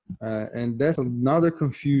 And that's another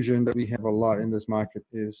confusion that we have a lot in this market,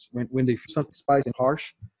 is when they feel something spicy and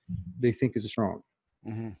harsh, they think it's strong.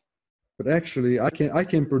 Mm-hmm. But actually, I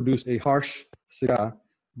can produce a harsh cigar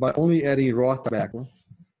by only adding raw tobacco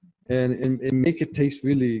and make it taste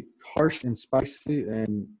really harsh and spicy,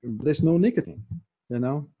 and there's no nicotine,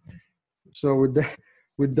 So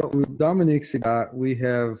with Dominic's cigar, we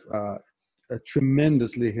have a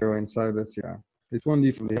tremendous Ligero inside that cigar. It's one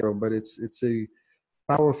leaf of Ligero, but it's a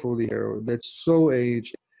powerful Ligero that's so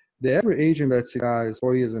aged. The average age in that cigar is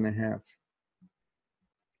 4 years and a half.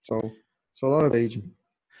 So it's a lot of aging.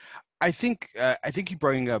 I think you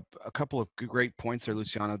bring up a couple of great points there,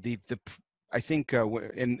 Luciano. I think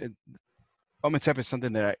Ometepe is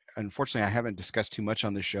something that unfortunately I haven't discussed too much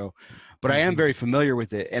on this show, but I am very familiar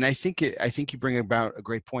with it, and I think you bring about a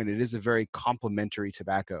great point. It is a very complementary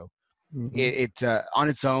tobacco. Mm-hmm. It on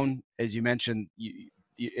its own, as you mentioned,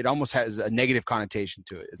 it almost has a negative connotation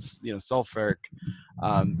to it. It's sulfuric,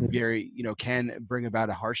 very can bring about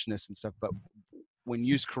a harshness and stuff, but when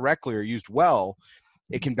used correctly or used well,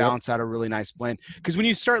 it can balance out a really nice blend. Because when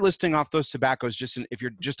you start listing off those tobaccos, if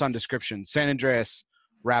you're just on description, San Andreas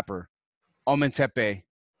wrapper, Ometepe,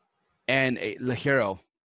 and a Ligero,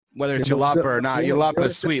 whether it's Jalapa or not. Jalapa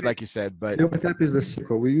is sweet, like you said, but Ometepe is the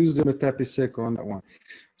Seco. We use the Ometepe Seco on that one.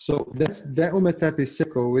 So that Ometepe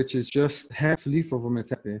Seco, which is just half leaf of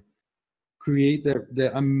Ometepe, create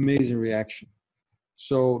the amazing reaction.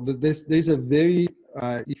 So there's a very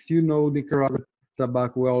if you know Nicaragua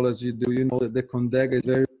tobacco well as you do, you know that the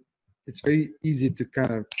Condega it's very easy to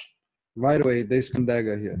kind of right away. There's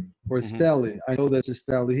Condega here, or Steli. I know there's a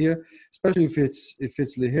Steli here, especially if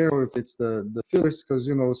it's Ligero, if it's the fillers, because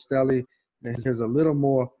Steli has a little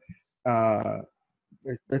more,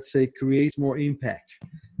 let's say, creates more impact,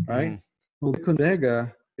 right? Well, the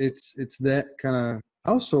Condega, it's that kind of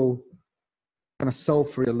also kind of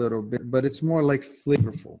sulfury a little bit, but it's more like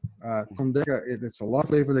flavorful. Condega, it's a lot of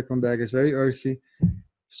flavor. The Condega is very earthy.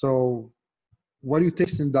 So what you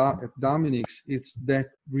taste in Dominic's, it's the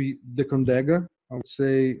Condega. I would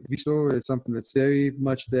say Viso is something that's very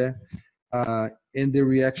much there. And the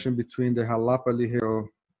reaction between the Jalapa Ligero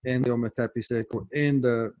and the Ometepe Seco and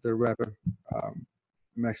the wrapper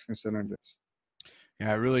Mexican San Andres.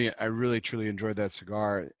 Yeah, I really truly enjoyed that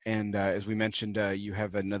cigar. And as we mentioned, you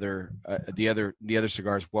have another, the other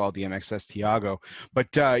cigar as well, the MXS Tiago.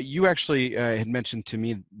 But you actually had mentioned to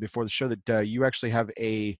me before the show that you actually have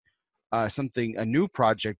a new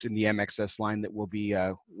project in the MXS line that will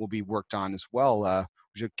be worked on as well.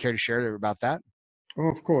 Would you care to share about that? Oh,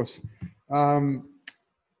 of course. Um,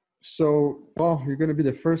 well, you're going to be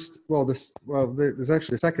the first. There's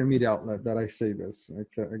actually a second media outlet that I say this.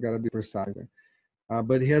 I got to be precise.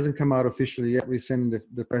 But it hasn't come out officially yet. We're sending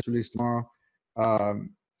the press release tomorrow.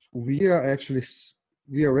 Um, we are actually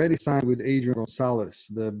we already signed with Adrian Gonzalez,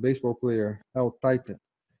 the baseball player, El Titan.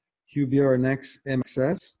 He'll be our next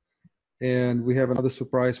MXS, and we have another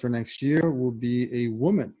surprise for next year. Will be a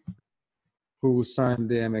woman who will sign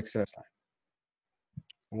the MXS line.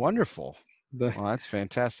 Wonderful. The, Well, that's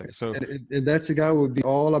fantastic. So, and that cigar will be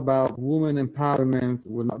all about woman empowerment.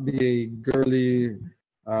 Will not be a girly,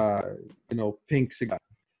 uh, pink cigar.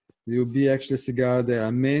 It will be actually a cigar that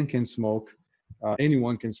a man can smoke,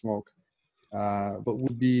 anyone can smoke, but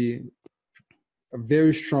would be a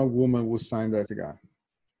very strong woman will sign that cigar.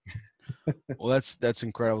 well, that's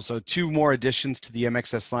incredible. So, two more additions to the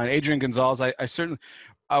MXS line. Adrian Gonzalez, I certainly,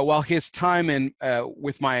 while his time in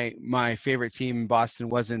with my favorite team in Boston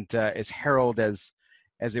wasn't as heralded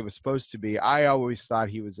as it was supposed to be, I always thought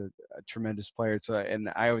he was a tremendous player. So, and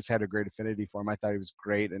I always had a great affinity for him. I thought he was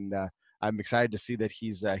great, and I'm excited to see that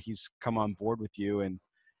he's come on board with you and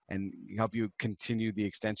help you continue the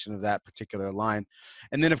extension of that particular line.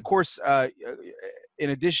 And then, of course, in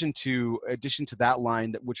addition to that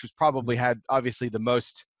line, which was probably had obviously the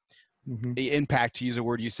most Mm-hmm. impact, to use a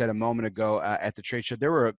word you said a moment ago at the trade show,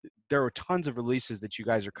 there were tons of releases that you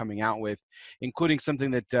guys are coming out with, including something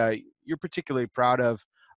that you're particularly proud of,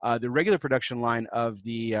 the regular production line of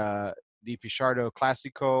the Pichardo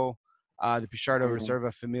Classico, the Pichardo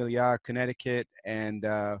Reserva Familiar Connecticut, and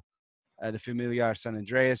the Familiar San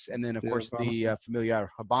Andreas, and then of Yeah. course the Familiar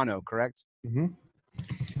Habano, correct? Mm-hmm.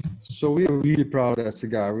 So we are really proud of that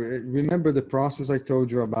cigar. Remember the process I told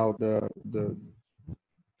you about the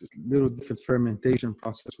this little different fermentation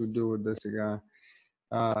process we do with the cigar.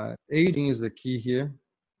 Aging is the key here,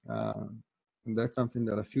 uh, and that's something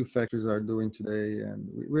that a few factories are doing today. And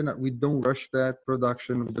we don't rush that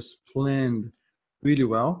production. We just planned really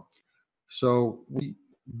well. So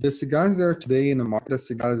the cigars that are today in the market are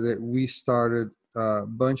cigars that we started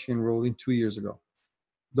bunching and rolling 2 years ago.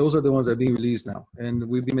 Those are the ones that are being released now, and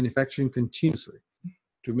we've been manufacturing continuously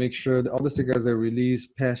to make sure that all the cigars that are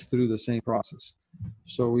released pass through the same process.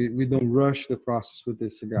 So we don't rush the process with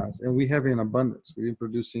these cigars, and we have in abundance. We've been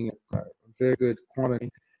producing a very good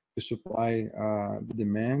quantity to supply the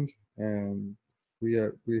demand, and we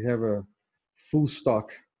have a full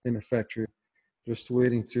stock in the factory, just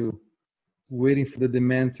waiting for the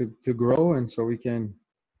demand to grow, and so we can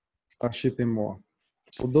start shipping more.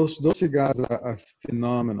 So those cigars are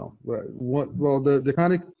phenomenal. Well,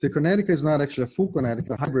 the Connecticut is not actually a full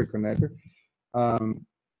Connecticut, it's a hybrid Connecticut. Um,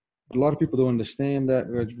 a lot of people don't understand that.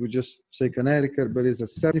 We just say Connecticut, but it's a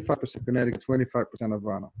 75% Connecticut, 25%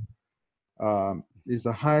 Havana. It's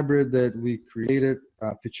a hybrid that we created.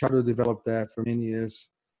 Pichardo developed that for many years.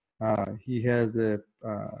 He has the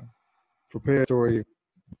proprietary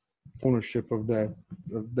ownership of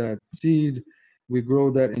that seed. We grow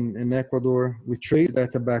that in Ecuador. We trade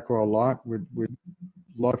that tobacco a lot with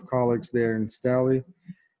a lot of colleagues there in Stali.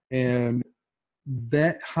 And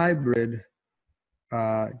that hybrid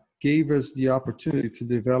gave us the opportunity to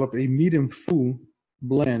develop a medium full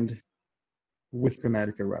blend with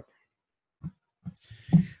Connecticut wrapper.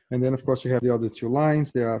 And then, of course, you have the other two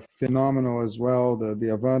lines. They are phenomenal as well. The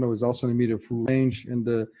Havano is also in the medium full range. And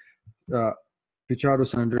the Pichardo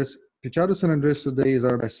San Andres. Pichardo San Andres today is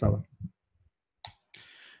our bestseller.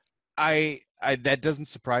 I that doesn't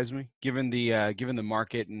surprise me, given the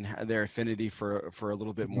market and their affinity for a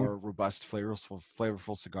little bit more robust,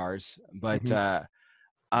 flavorful cigars. But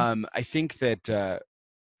I think that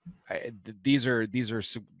these are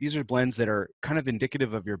blends that are kind of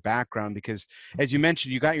indicative of your background, because as you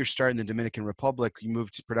mentioned, you got your start in the Dominican Republic, you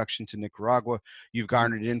moved to production to Nicaragua, you've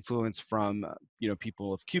garnered influence from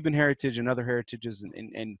people of Cuban heritage and other heritages,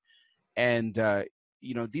 and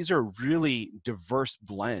these are really diverse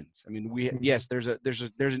blends. I mean, yes, there's a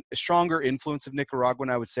stronger influence of Nicaraguan,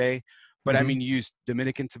 I would say, but I mean, you use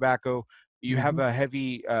Dominican tobacco. You have a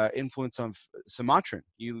heavy influence of Sumatran.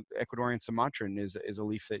 Ecuadorian Sumatran is a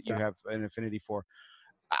leaf that you have an affinity for.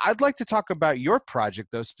 I'd like to talk about your project,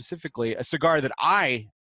 though, specifically a cigar that I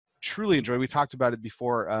truly enjoy. We talked about it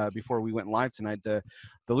before we went live tonight. The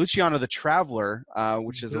Luciano the Traveler,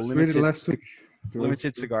 which is a limited last week.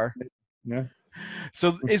 limited cigar. Yeah.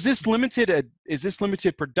 So is this limited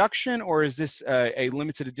production, or is this a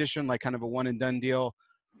limited edition, like kind of a one and done deal?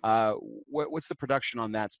 What's the production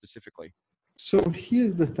on that specifically? So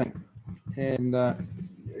here's the thing, and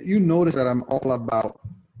you notice that I'm all about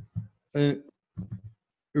uh,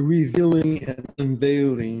 revealing and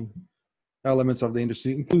unveiling elements of the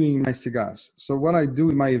industry, including my cigars. So what I do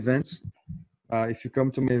in my events, if you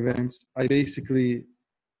come to my events, I basically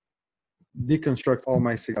deconstruct all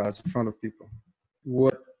my cigars in front of people.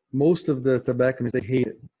 What most of the tobacconists, they hate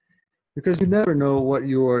it, because you never know what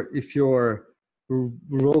if your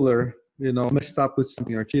roller, messed up with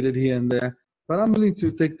something or cheated here and there. But I'm willing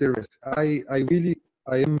to take the risk. I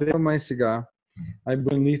unveil my cigar. I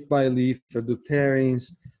bring leaf by leaf. I do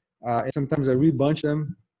pairings. And sometimes I rebunch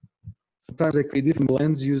them. Sometimes I create different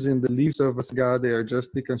blends using the leaves of a cigar. They are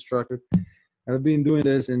just deconstructed. And I've been doing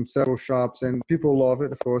this in several shops, and people love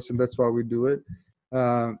it, of course, and that's why we do it.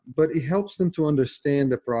 But it helps them to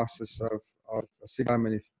understand the process of cigar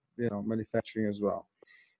manufacturing as well.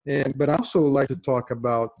 But I also like to talk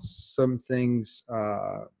about some things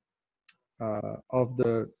of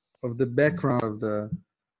the background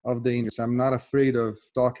of the industry. I'm not afraid of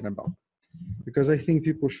talking about it, because I think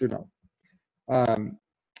people should know.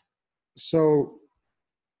 So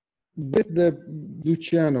with the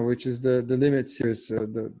Luciano, which is the limit series,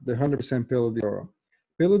 the 100% Pelo de Oro.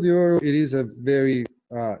 Pelo de Oro, it is a very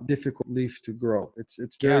difficult leaf to grow.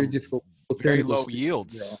 It's very difficult. Very low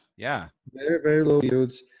yields. Yeah. Very, very low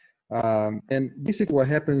yields. And basically what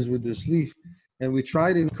happens with this leaf, and we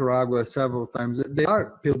tried in Nicaragua several times. They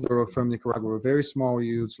are Pelo de Oro from Nicaragua, very small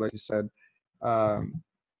yields, like you said,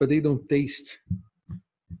 but they don't taste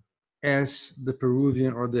as the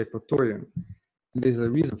Peruvian or the Ecuadorian. There's a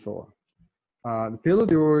reason for it. The Pelo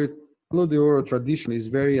de Oro traditionally is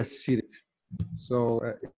very acidic, so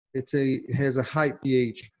it has a high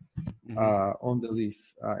pH on the leaf.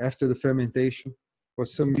 After the fermentation, for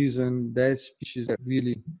some reason, that species that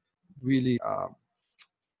really, really,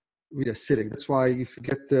 really acidic. That's why if you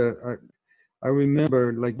get I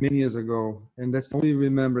remember like many years ago, and that's the only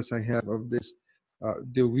remembrance I have of this,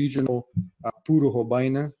 the original Puro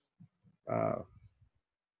Robaina.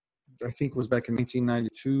 I think it was back in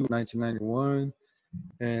 1992, 1991,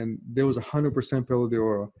 and there was 100% Pelo de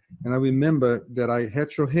Oro. And I remember that I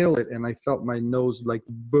retrohaled it, and I felt my nose like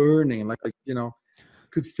burning, like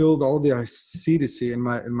could feel all the acidity in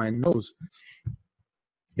my nose.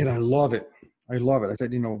 And I love it. I love it. I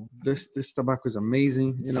said, this tobacco is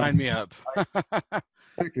amazing. Sign me up.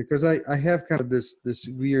 Exactly, because I have kind of this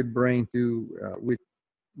weird brain too,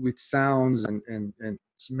 with sounds and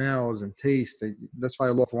smells and taste. That's why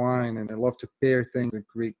I love wine, and I love to pair things and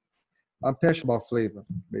create. I'm passionate about flavor,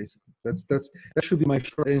 basically. That should be my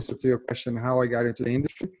short answer to your question, how I got into the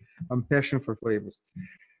industry. I'm passionate for flavors.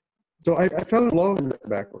 So I fell in love with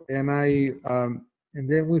tobacco, and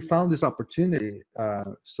then we found this opportunity.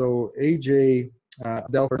 So AJ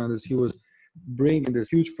Del Fernandez, he was bringing this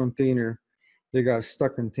huge container. They got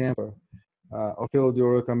stuck in Tampa. Of Pelo de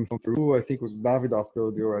Oro coming from Peru. I think it was Davidoff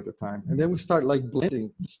Pelo de Oro at the time. And then we started like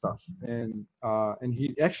blending stuff. And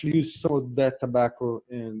he actually used some of that tobacco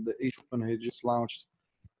in the H1 he just launched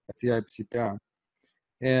at the IPCPR.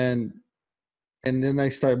 And then I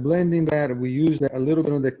started blending that. We used a little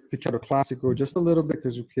bit of the Pichado Clásico, just a little bit,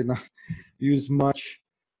 because we cannot use much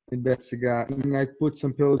in that cigar. And then I put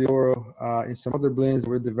some Pelo de Oro in some other blends that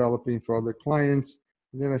we're developing for other clients.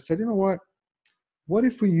 And then I said, you know what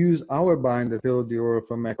if we use our binder, Pelo de Oro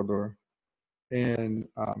from Ecuador, and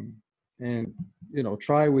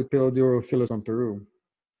try with Pelo de Oro fillers from Peru?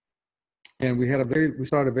 And we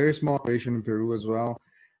started a very small operation in Peru as well.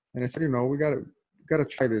 And I said, we gotta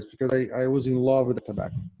try this, because I was in love with the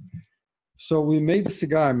tobacco. So we made the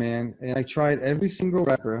cigar, man, and I tried every single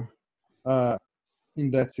wrapper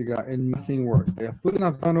in that cigar, and nothing worked. I put in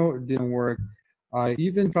Habano, it didn't work. I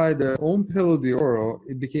even tried the own Pelo de Oro.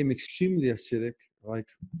 It became extremely acidic, like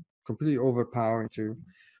completely overpowering too.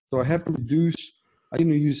 So I have to reduce. I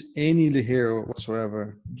didn't use any ligero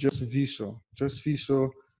whatsoever, just Viso,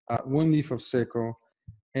 one leaf of Seco.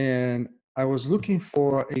 And I was looking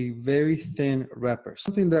for a very thin wrapper,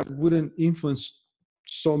 something that wouldn't influence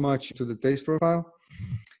so much to the taste profile.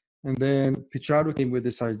 And then Pichado came with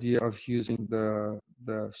this idea of using the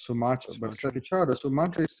Sumatra. But Pichado,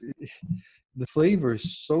 Sumatra is, the flavor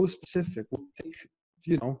is so specific.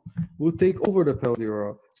 We'll take over the Pelo de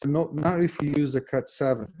Oro. So not if we use the cut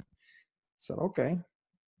 7. So okay.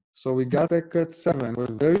 So we got that cut 7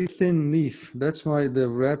 with very thin leaf. That's why the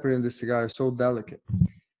wrapper in the cigar is so delicate.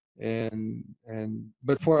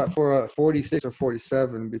 But for a 46 or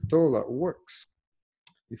 47 Bitola, it works.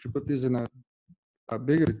 If you put this in a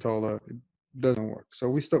bigger Bitola, doesn't work. So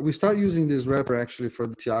we start using this wrapper actually for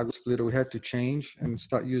the Tiago splitter. We had to change and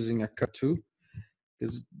start using a cut 2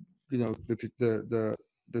 because the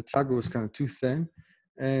Tiago was kind of too thin,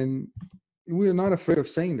 and we're not afraid of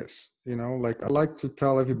saying this. Like I like to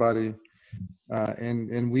tell everybody,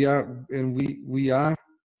 and we are.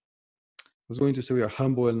 I was going to say we are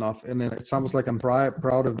humble enough, and then it's almost like I'm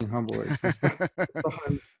proud of being humble.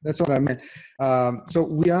 That's what I meant. So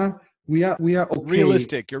we are okay.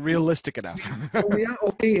 Realistic. You're realistic enough. We are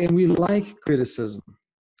okay, and we like criticism,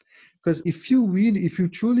 because if you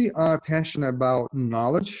truly are passionate about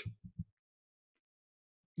knowledge,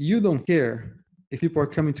 you don't care if people are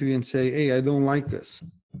coming to you and say, "Hey, I don't like this,"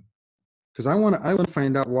 because I want to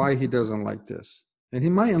find out why he doesn't like this, and he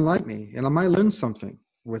might enlighten me, and I might learn something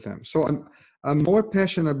with him. So I'm more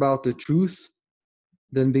passionate about the truth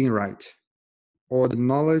than being right, or the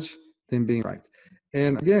knowledge than being right.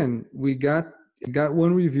 And again, we got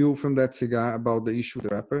one review from that cigar about the issue with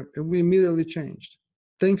the wrapper, and we immediately changed,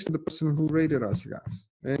 thanks to the person who rated our cigars,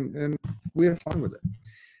 and we are fine with it.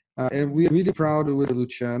 And we're really proud with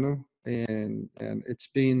Luciano, and it's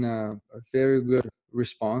been a very good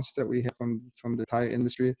response that we have from the Thai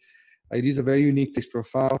industry. It is a very unique taste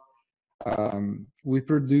profile. So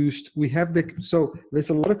there's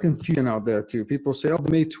a lot of confusion out there too. People say, oh,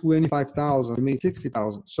 they made 25,000, they made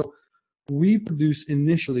 60,000. So we produced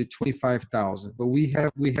initially 25,000, but we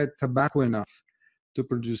had tobacco enough to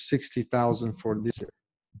produce 60,000 for this year.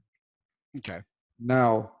 Okay.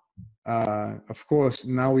 Now, of course,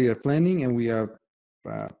 now we are planning and we are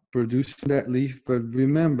producing that leaf. But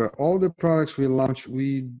remember, all the products we launch,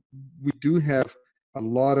 we do have a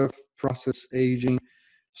lot of process aging.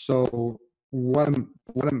 So what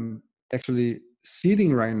I'm actually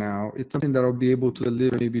seeding right now, it's something that I'll be able to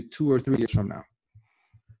deliver maybe 2 or 3 years from now.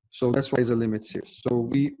 So that's why it's a limit series. So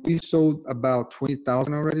we sold about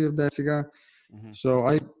 20,000 already of that cigar. Mm-hmm.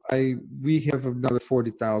 So we have another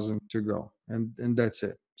 40,000 to go, and that's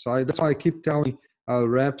it. So that's why I keep telling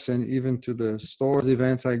reps and even to the stores,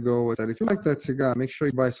 events I go, that if you like that cigar, make sure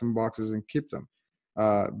you buy some boxes and keep them,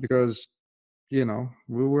 because we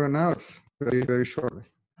will run out very, very shortly.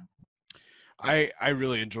 I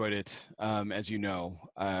really enjoyed it. As you know,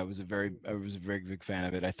 I was a very big fan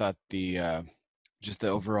of it. I thought just the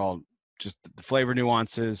overall, just the flavor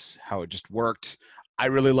nuances, how it just worked. I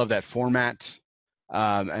really love that format.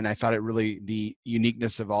 And I thought the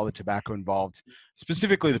uniqueness of all the tobacco involved,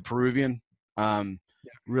 specifically the Peruvian,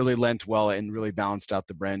 really lent well and really balanced out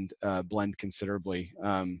the blend considerably.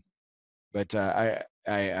 But I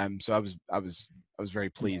was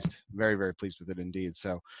very pleased, very, very pleased with it indeed.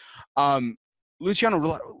 So,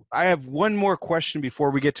 Luciano, I have one more question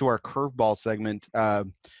before we get to our curveball segment.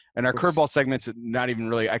 And our curveball segment's not even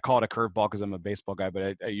really, I call it a curveball because I'm a baseball guy,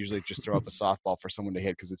 but I usually just throw up a softball for someone to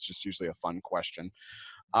hit because it's just usually a fun question.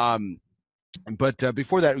 But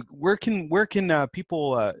before that, where can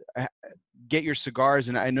people get your cigars?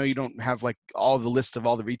 And I know you don't have like all the list of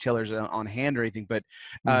all the retailers on hand or anything, but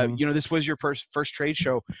this was your first trade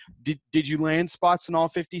show. Did you land spots in all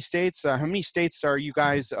 50 states? How many states are you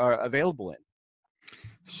guys available in?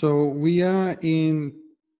 So we are in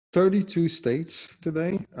 32 states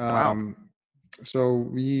today. Wow. So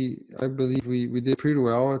I believe we did pretty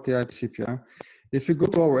well at the IPCPR. If you go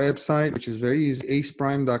to our website, which is very easy,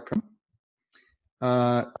 aceprime.com,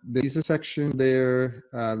 there is a section there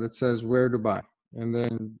that says where to buy. And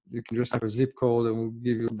then you can just have a zip code and we'll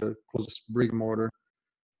give you the closest brick and mortar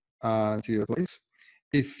to your place.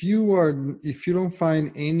 If you don't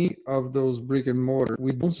find any of those brick and mortar,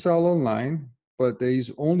 we don't sell online, but there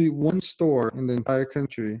is only one store in the entire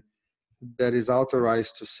country that is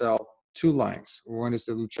authorized to sell 2 lines. One is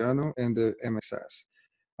the Luciano and the MXS,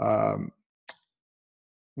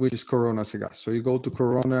 which is Corona Cigars. So you go to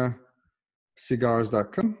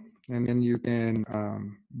coronacigars.com and then you can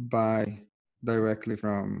buy directly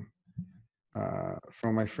from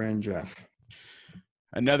my friend Jeff.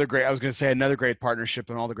 Another great partnership,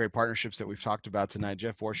 and all the great partnerships that we've talked about tonight.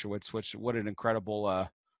 Jeff Warshowitz, what an incredible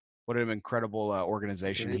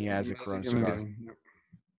organization he has at Corona Cigar.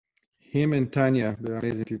 Him and Tanya, they're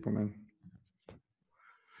amazing people, man.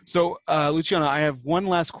 So, Luciano, I have one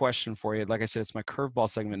last question for you. Like I said, it's my curveball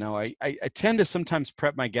segment now. I tend to sometimes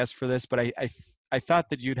prep my guests for this, but I thought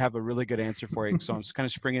that you'd have a really good answer for you, so I'm just kind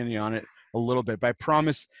of springing you on it a little bit. But I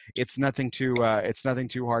promise it's nothing too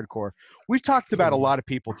hardcore. We've talked about a lot of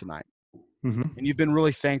people tonight, and you've been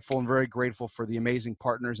really thankful and very grateful for the amazing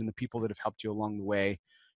partners and the people that have helped you along the way.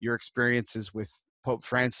 Your experiences with Pope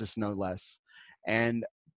Francis, no less, and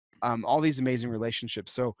all these amazing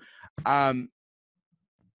relationships. So,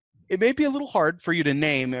 it may be a little hard for you to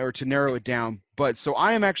name or to narrow it down, But so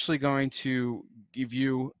I am actually going to give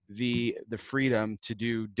you the freedom to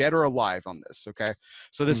do dead or alive on this. Okay.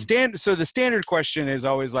 So the standard question is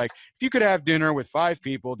always like, if you could have dinner with 5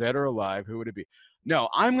 people, dead or alive, who would it be? No,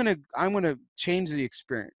 I'm gonna change the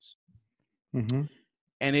experience. Mm-hmm.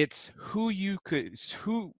 And it's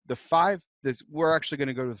we're actually going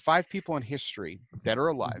to go to the 5 people in history, dead or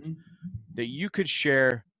alive, Mm-hmm. that you could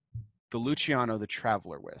share the Luciano the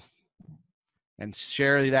Traveler with, and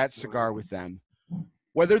share that cigar with them,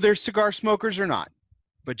 whether they're cigar smokers or not.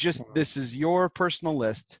 But just, Wow. this is your personal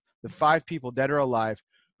list. The 5 people, dead or alive,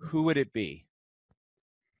 who would it be?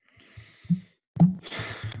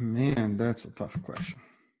 Man, that's a tough question.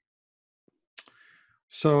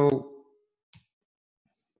 So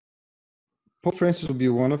Pope Francis would be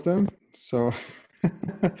one of them. So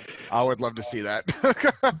I would love to see that.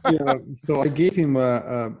 yeah, so I gave him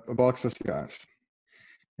a box of cigars,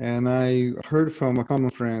 and I heard from a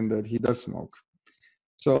common friend that he does smoke.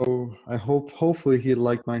 So I hopefully he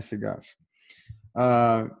liked my cigars.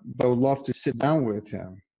 But I would love to sit down with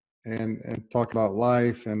him and talk about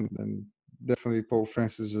life, and definitely Pope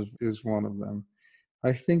Francis is one of them.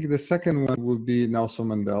 I think the second one would be Nelson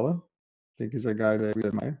Mandela. I think he's a guy that we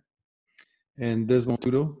admire. And Desmond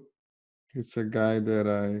Tutu, it's a guy that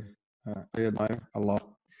I admire a lot.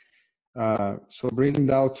 So bringing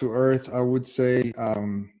down to earth, I would say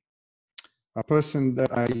a person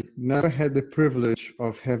that I never had the privilege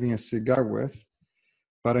of having a cigar with,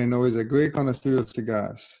 but I know is a great connoisseur of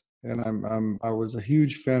cigars, and I was a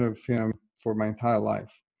huge fan of him for my entire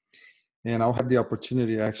life, and I'll have the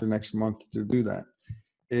opportunity actually next month to do that.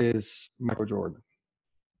 Is Michael Jordan.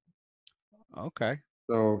 Okay.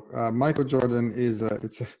 So Michael Jordan is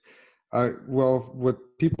well, what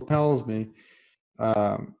people tells me,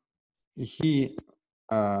 um, he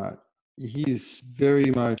uh, he's very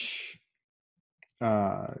much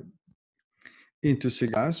uh, into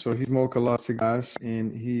cigars. So he smokes a lot of cigars,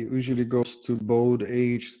 and he usually goes to bold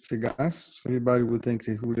aged cigars. So everybody would think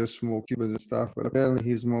that he would just smoke Cubans and stuff, but apparently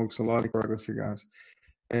he smokes a lot of Nicaraguan cigars.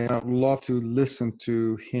 And I'd love to listen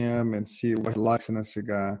to him and see what he likes in a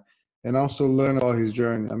cigar, and also learn about his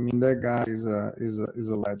journey. I mean, that guy is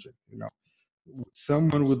a legend. You know,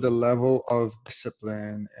 someone with the level of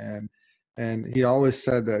discipline, and he always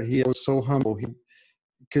said that he was so humble.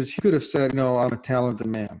 Because he could have said, "No, I'm a talented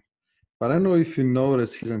man." But I don't know if you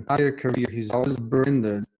notice his entire career, he's always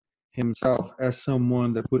branded himself as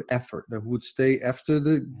someone that put effort, that would stay after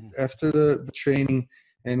the training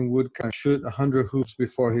and would kind of shoot 100 hoops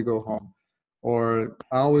before he go home, or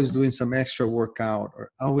always doing some extra workout,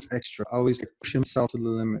 or always like push himself to the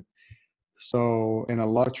limit. So, and a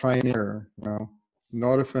lot of try and error, you know, in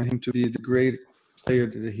order for him to be the great player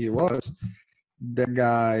that he was, that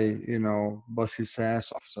guy, you know, bust his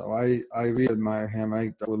ass off. So I really admire him.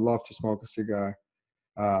 I would love to smoke a cigar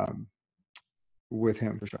um, with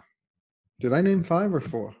him for sure. Did I name 5 or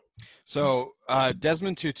 4? So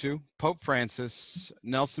Desmond Tutu, Pope Francis,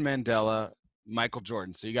 Nelson Mandela, Michael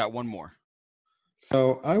Jordan. So you got one more.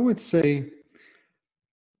 So I would say,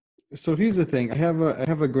 so here's the thing. I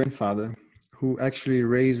have a grandfather who actually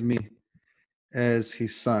raised me as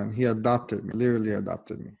his son. He adopted me, literally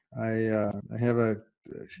adopted me. I have a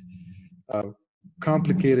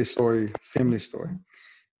complicated story, family story.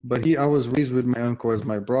 But I was raised with my uncle as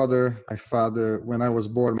my brother. My father, when I was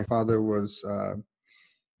born, my father was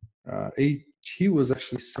 8. He was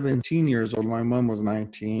actually 17 years old. My mom was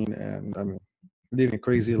 19, and I mean, living a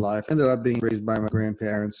crazy life. Ended up being raised by my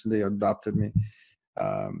grandparents. They adopted me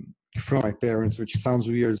from my parents, which sounds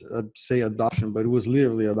weird, say adoption, but it was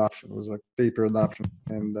literally adoption. It was like paper adoption.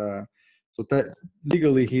 And so that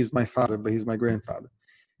legally he's my father, but he's my grandfather.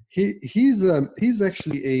 He's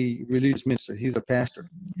actually a religious minister. He's a pastor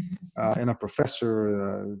and a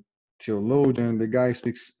professor, theologian. The guy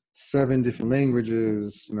speaks 7 different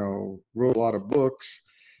languages. You know, wrote a lot of books.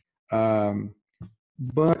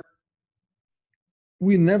 But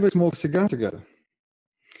we never smoked cigars together.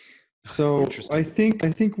 So I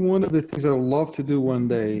think one of the things I would love to do one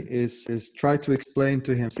day is try to explain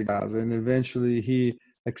to him cigars, and eventually he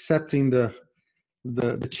accepting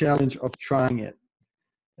the challenge of trying it.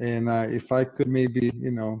 And if I could maybe,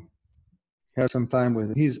 you know, have some time with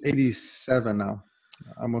him. He's 87 now,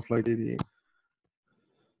 almost like 88.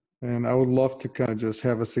 And I would love to kind of just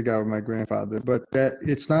have a cigar with my grandfather. But that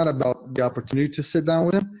it's not about the opportunity to sit down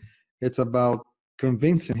with him. It's about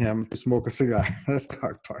convincing him to smoke a cigar. That's the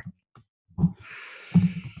hard part.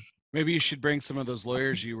 Maybe you should bring some of those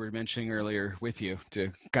lawyers you were mentioning earlier with you to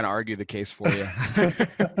kind of argue the case for you.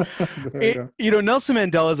 There you go. Nelson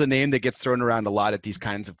Mandela is a name that gets thrown around a lot at these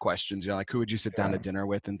kinds of questions. Like, who would you sit down to dinner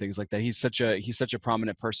with and things like that. He's such a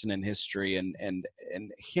prominent person in history, and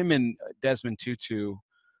him and Desmond Tutu,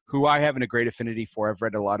 who I have a great affinity for. I've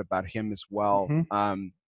read a lot about him as well.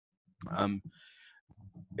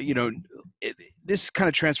 This kind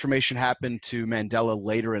of transformation happened to Mandela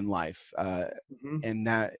later in life, and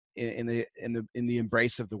that in the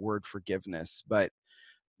embrace of the word forgiveness. But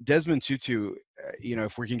Desmond Tutu,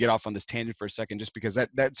 if we can get off on this tangent for a second, just because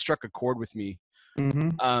that struck a chord with me,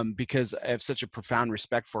 because I have such a profound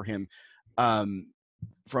respect for him,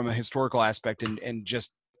 from a historical aspect and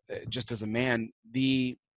just as a man,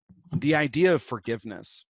 the idea of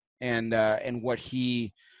forgiveness and what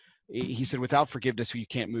he said, without forgiveness, you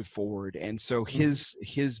can't move forward. And so his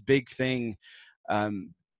big thing,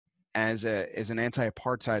 as an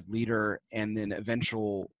anti-apartheid leader and then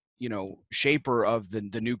eventual, shaper of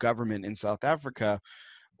the new government in South Africa,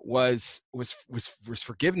 was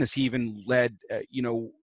forgiveness. He even led,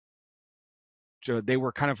 so they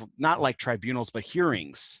were kind of not like tribunals, but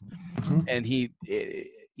hearings, and and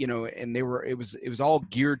it was all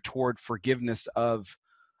geared toward forgiveness of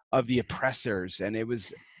the oppressors, and it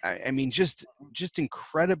was, I mean, just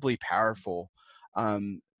incredibly powerful,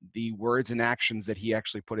 the words and actions that he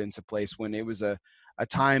actually put into place when it was a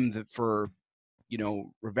time that for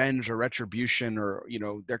revenge or retribution, or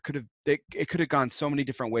it could have gone so many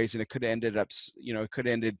different ways, and it could have ended up, it could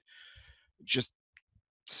have ended just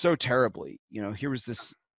so terribly. Here was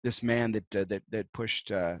this man that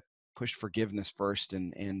pushed forgiveness first,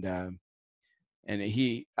 and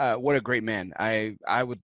he, what a great man.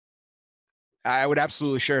 I would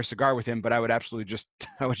absolutely share a cigar with him, but I would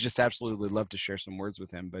just absolutely love to share some words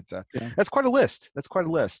with him. But that's quite a list.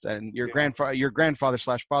 And your grandfather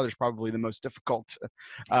 / father is probably the most difficult.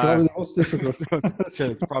 Probably the most difficult.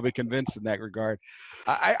 to probably convince in that regard.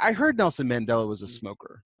 I heard Nelson Mandela was a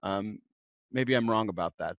smoker. Maybe I'm wrong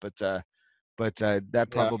about that, but that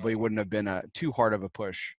probably wouldn't have been too hard of a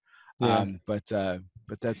push. But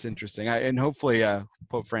that's interesting. And hopefully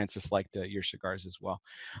Pope Francis liked your cigars as well.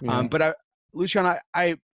 But Luciano,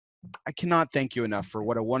 I cannot thank you enough for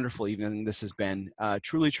what a wonderful evening this has been.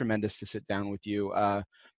 Truly tremendous to sit down with you. I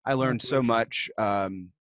learned so much,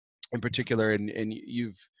 in particular, and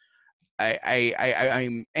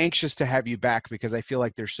I'm anxious to have you back, because I feel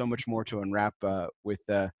like there's so much more to unwrap with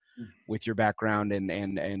your background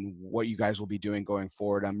and what you guys will be doing going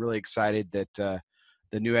forward. I'm really excited that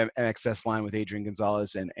the new MXS line with Adrian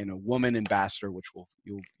Gonzalez and a woman ambassador, which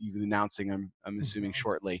you'll be announcing, I'm assuming,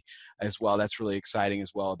 shortly as well. That's really exciting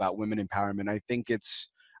as well, about women empowerment. I think it's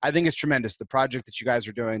tremendous, the project that you guys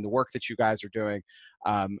are doing, the work that you guys are doing.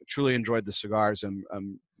 Truly enjoyed the cigars.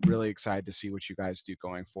 I'm really excited to see what you guys do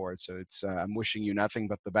going forward. So I'm wishing you nothing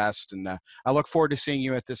but the best, and I look forward to seeing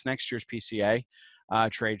you at this next year's PCA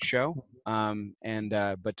trade show,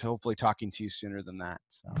 but to hopefully talking to you sooner than that.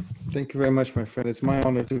 So. Thank you very much, my friend. It's my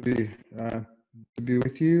honor to be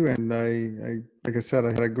with you, and I like I said,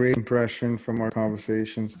 I had a great impression from our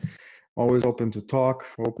conversations. Always open to talk,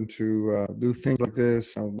 open to do things like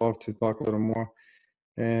this. I would love to talk a little more.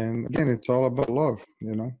 And again, it's all about love.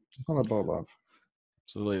 It's all about love.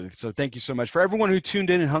 Absolutely. So thank you so much. For everyone who tuned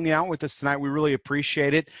in and hung out with us tonight, we really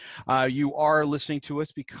appreciate it. You are listening to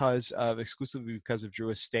us exclusively because of Drew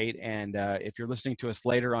Estate. And if you're listening to us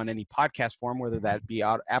later on any podcast form, whether that be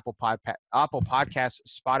Apple Podcasts,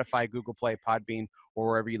 Spotify, Google Play, Podbean, or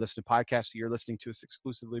wherever you listen to podcasts, you're listening to us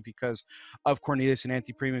exclusively because of Cornelius and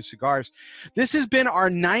Anti-Premium Cigars. This has been our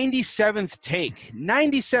 97th take.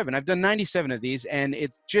 97. I've done 97 of these, and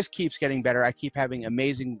it just keeps getting better. I keep having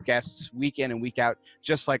amazing guests week in and week out,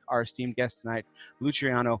 just like our esteemed guest tonight,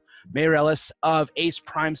 Luciano Meirelles of Ace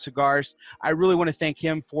Prime Cigars. I really want to thank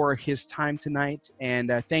him for his time tonight,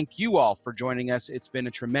 and thank you all for joining us. It's been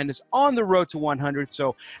a tremendous on the road to 100.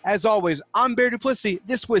 So, as always, I'm Bear Duplessis.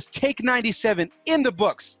 This was Take 97 in the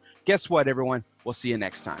books. Guess what, everyone? We'll see you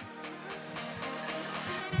next time.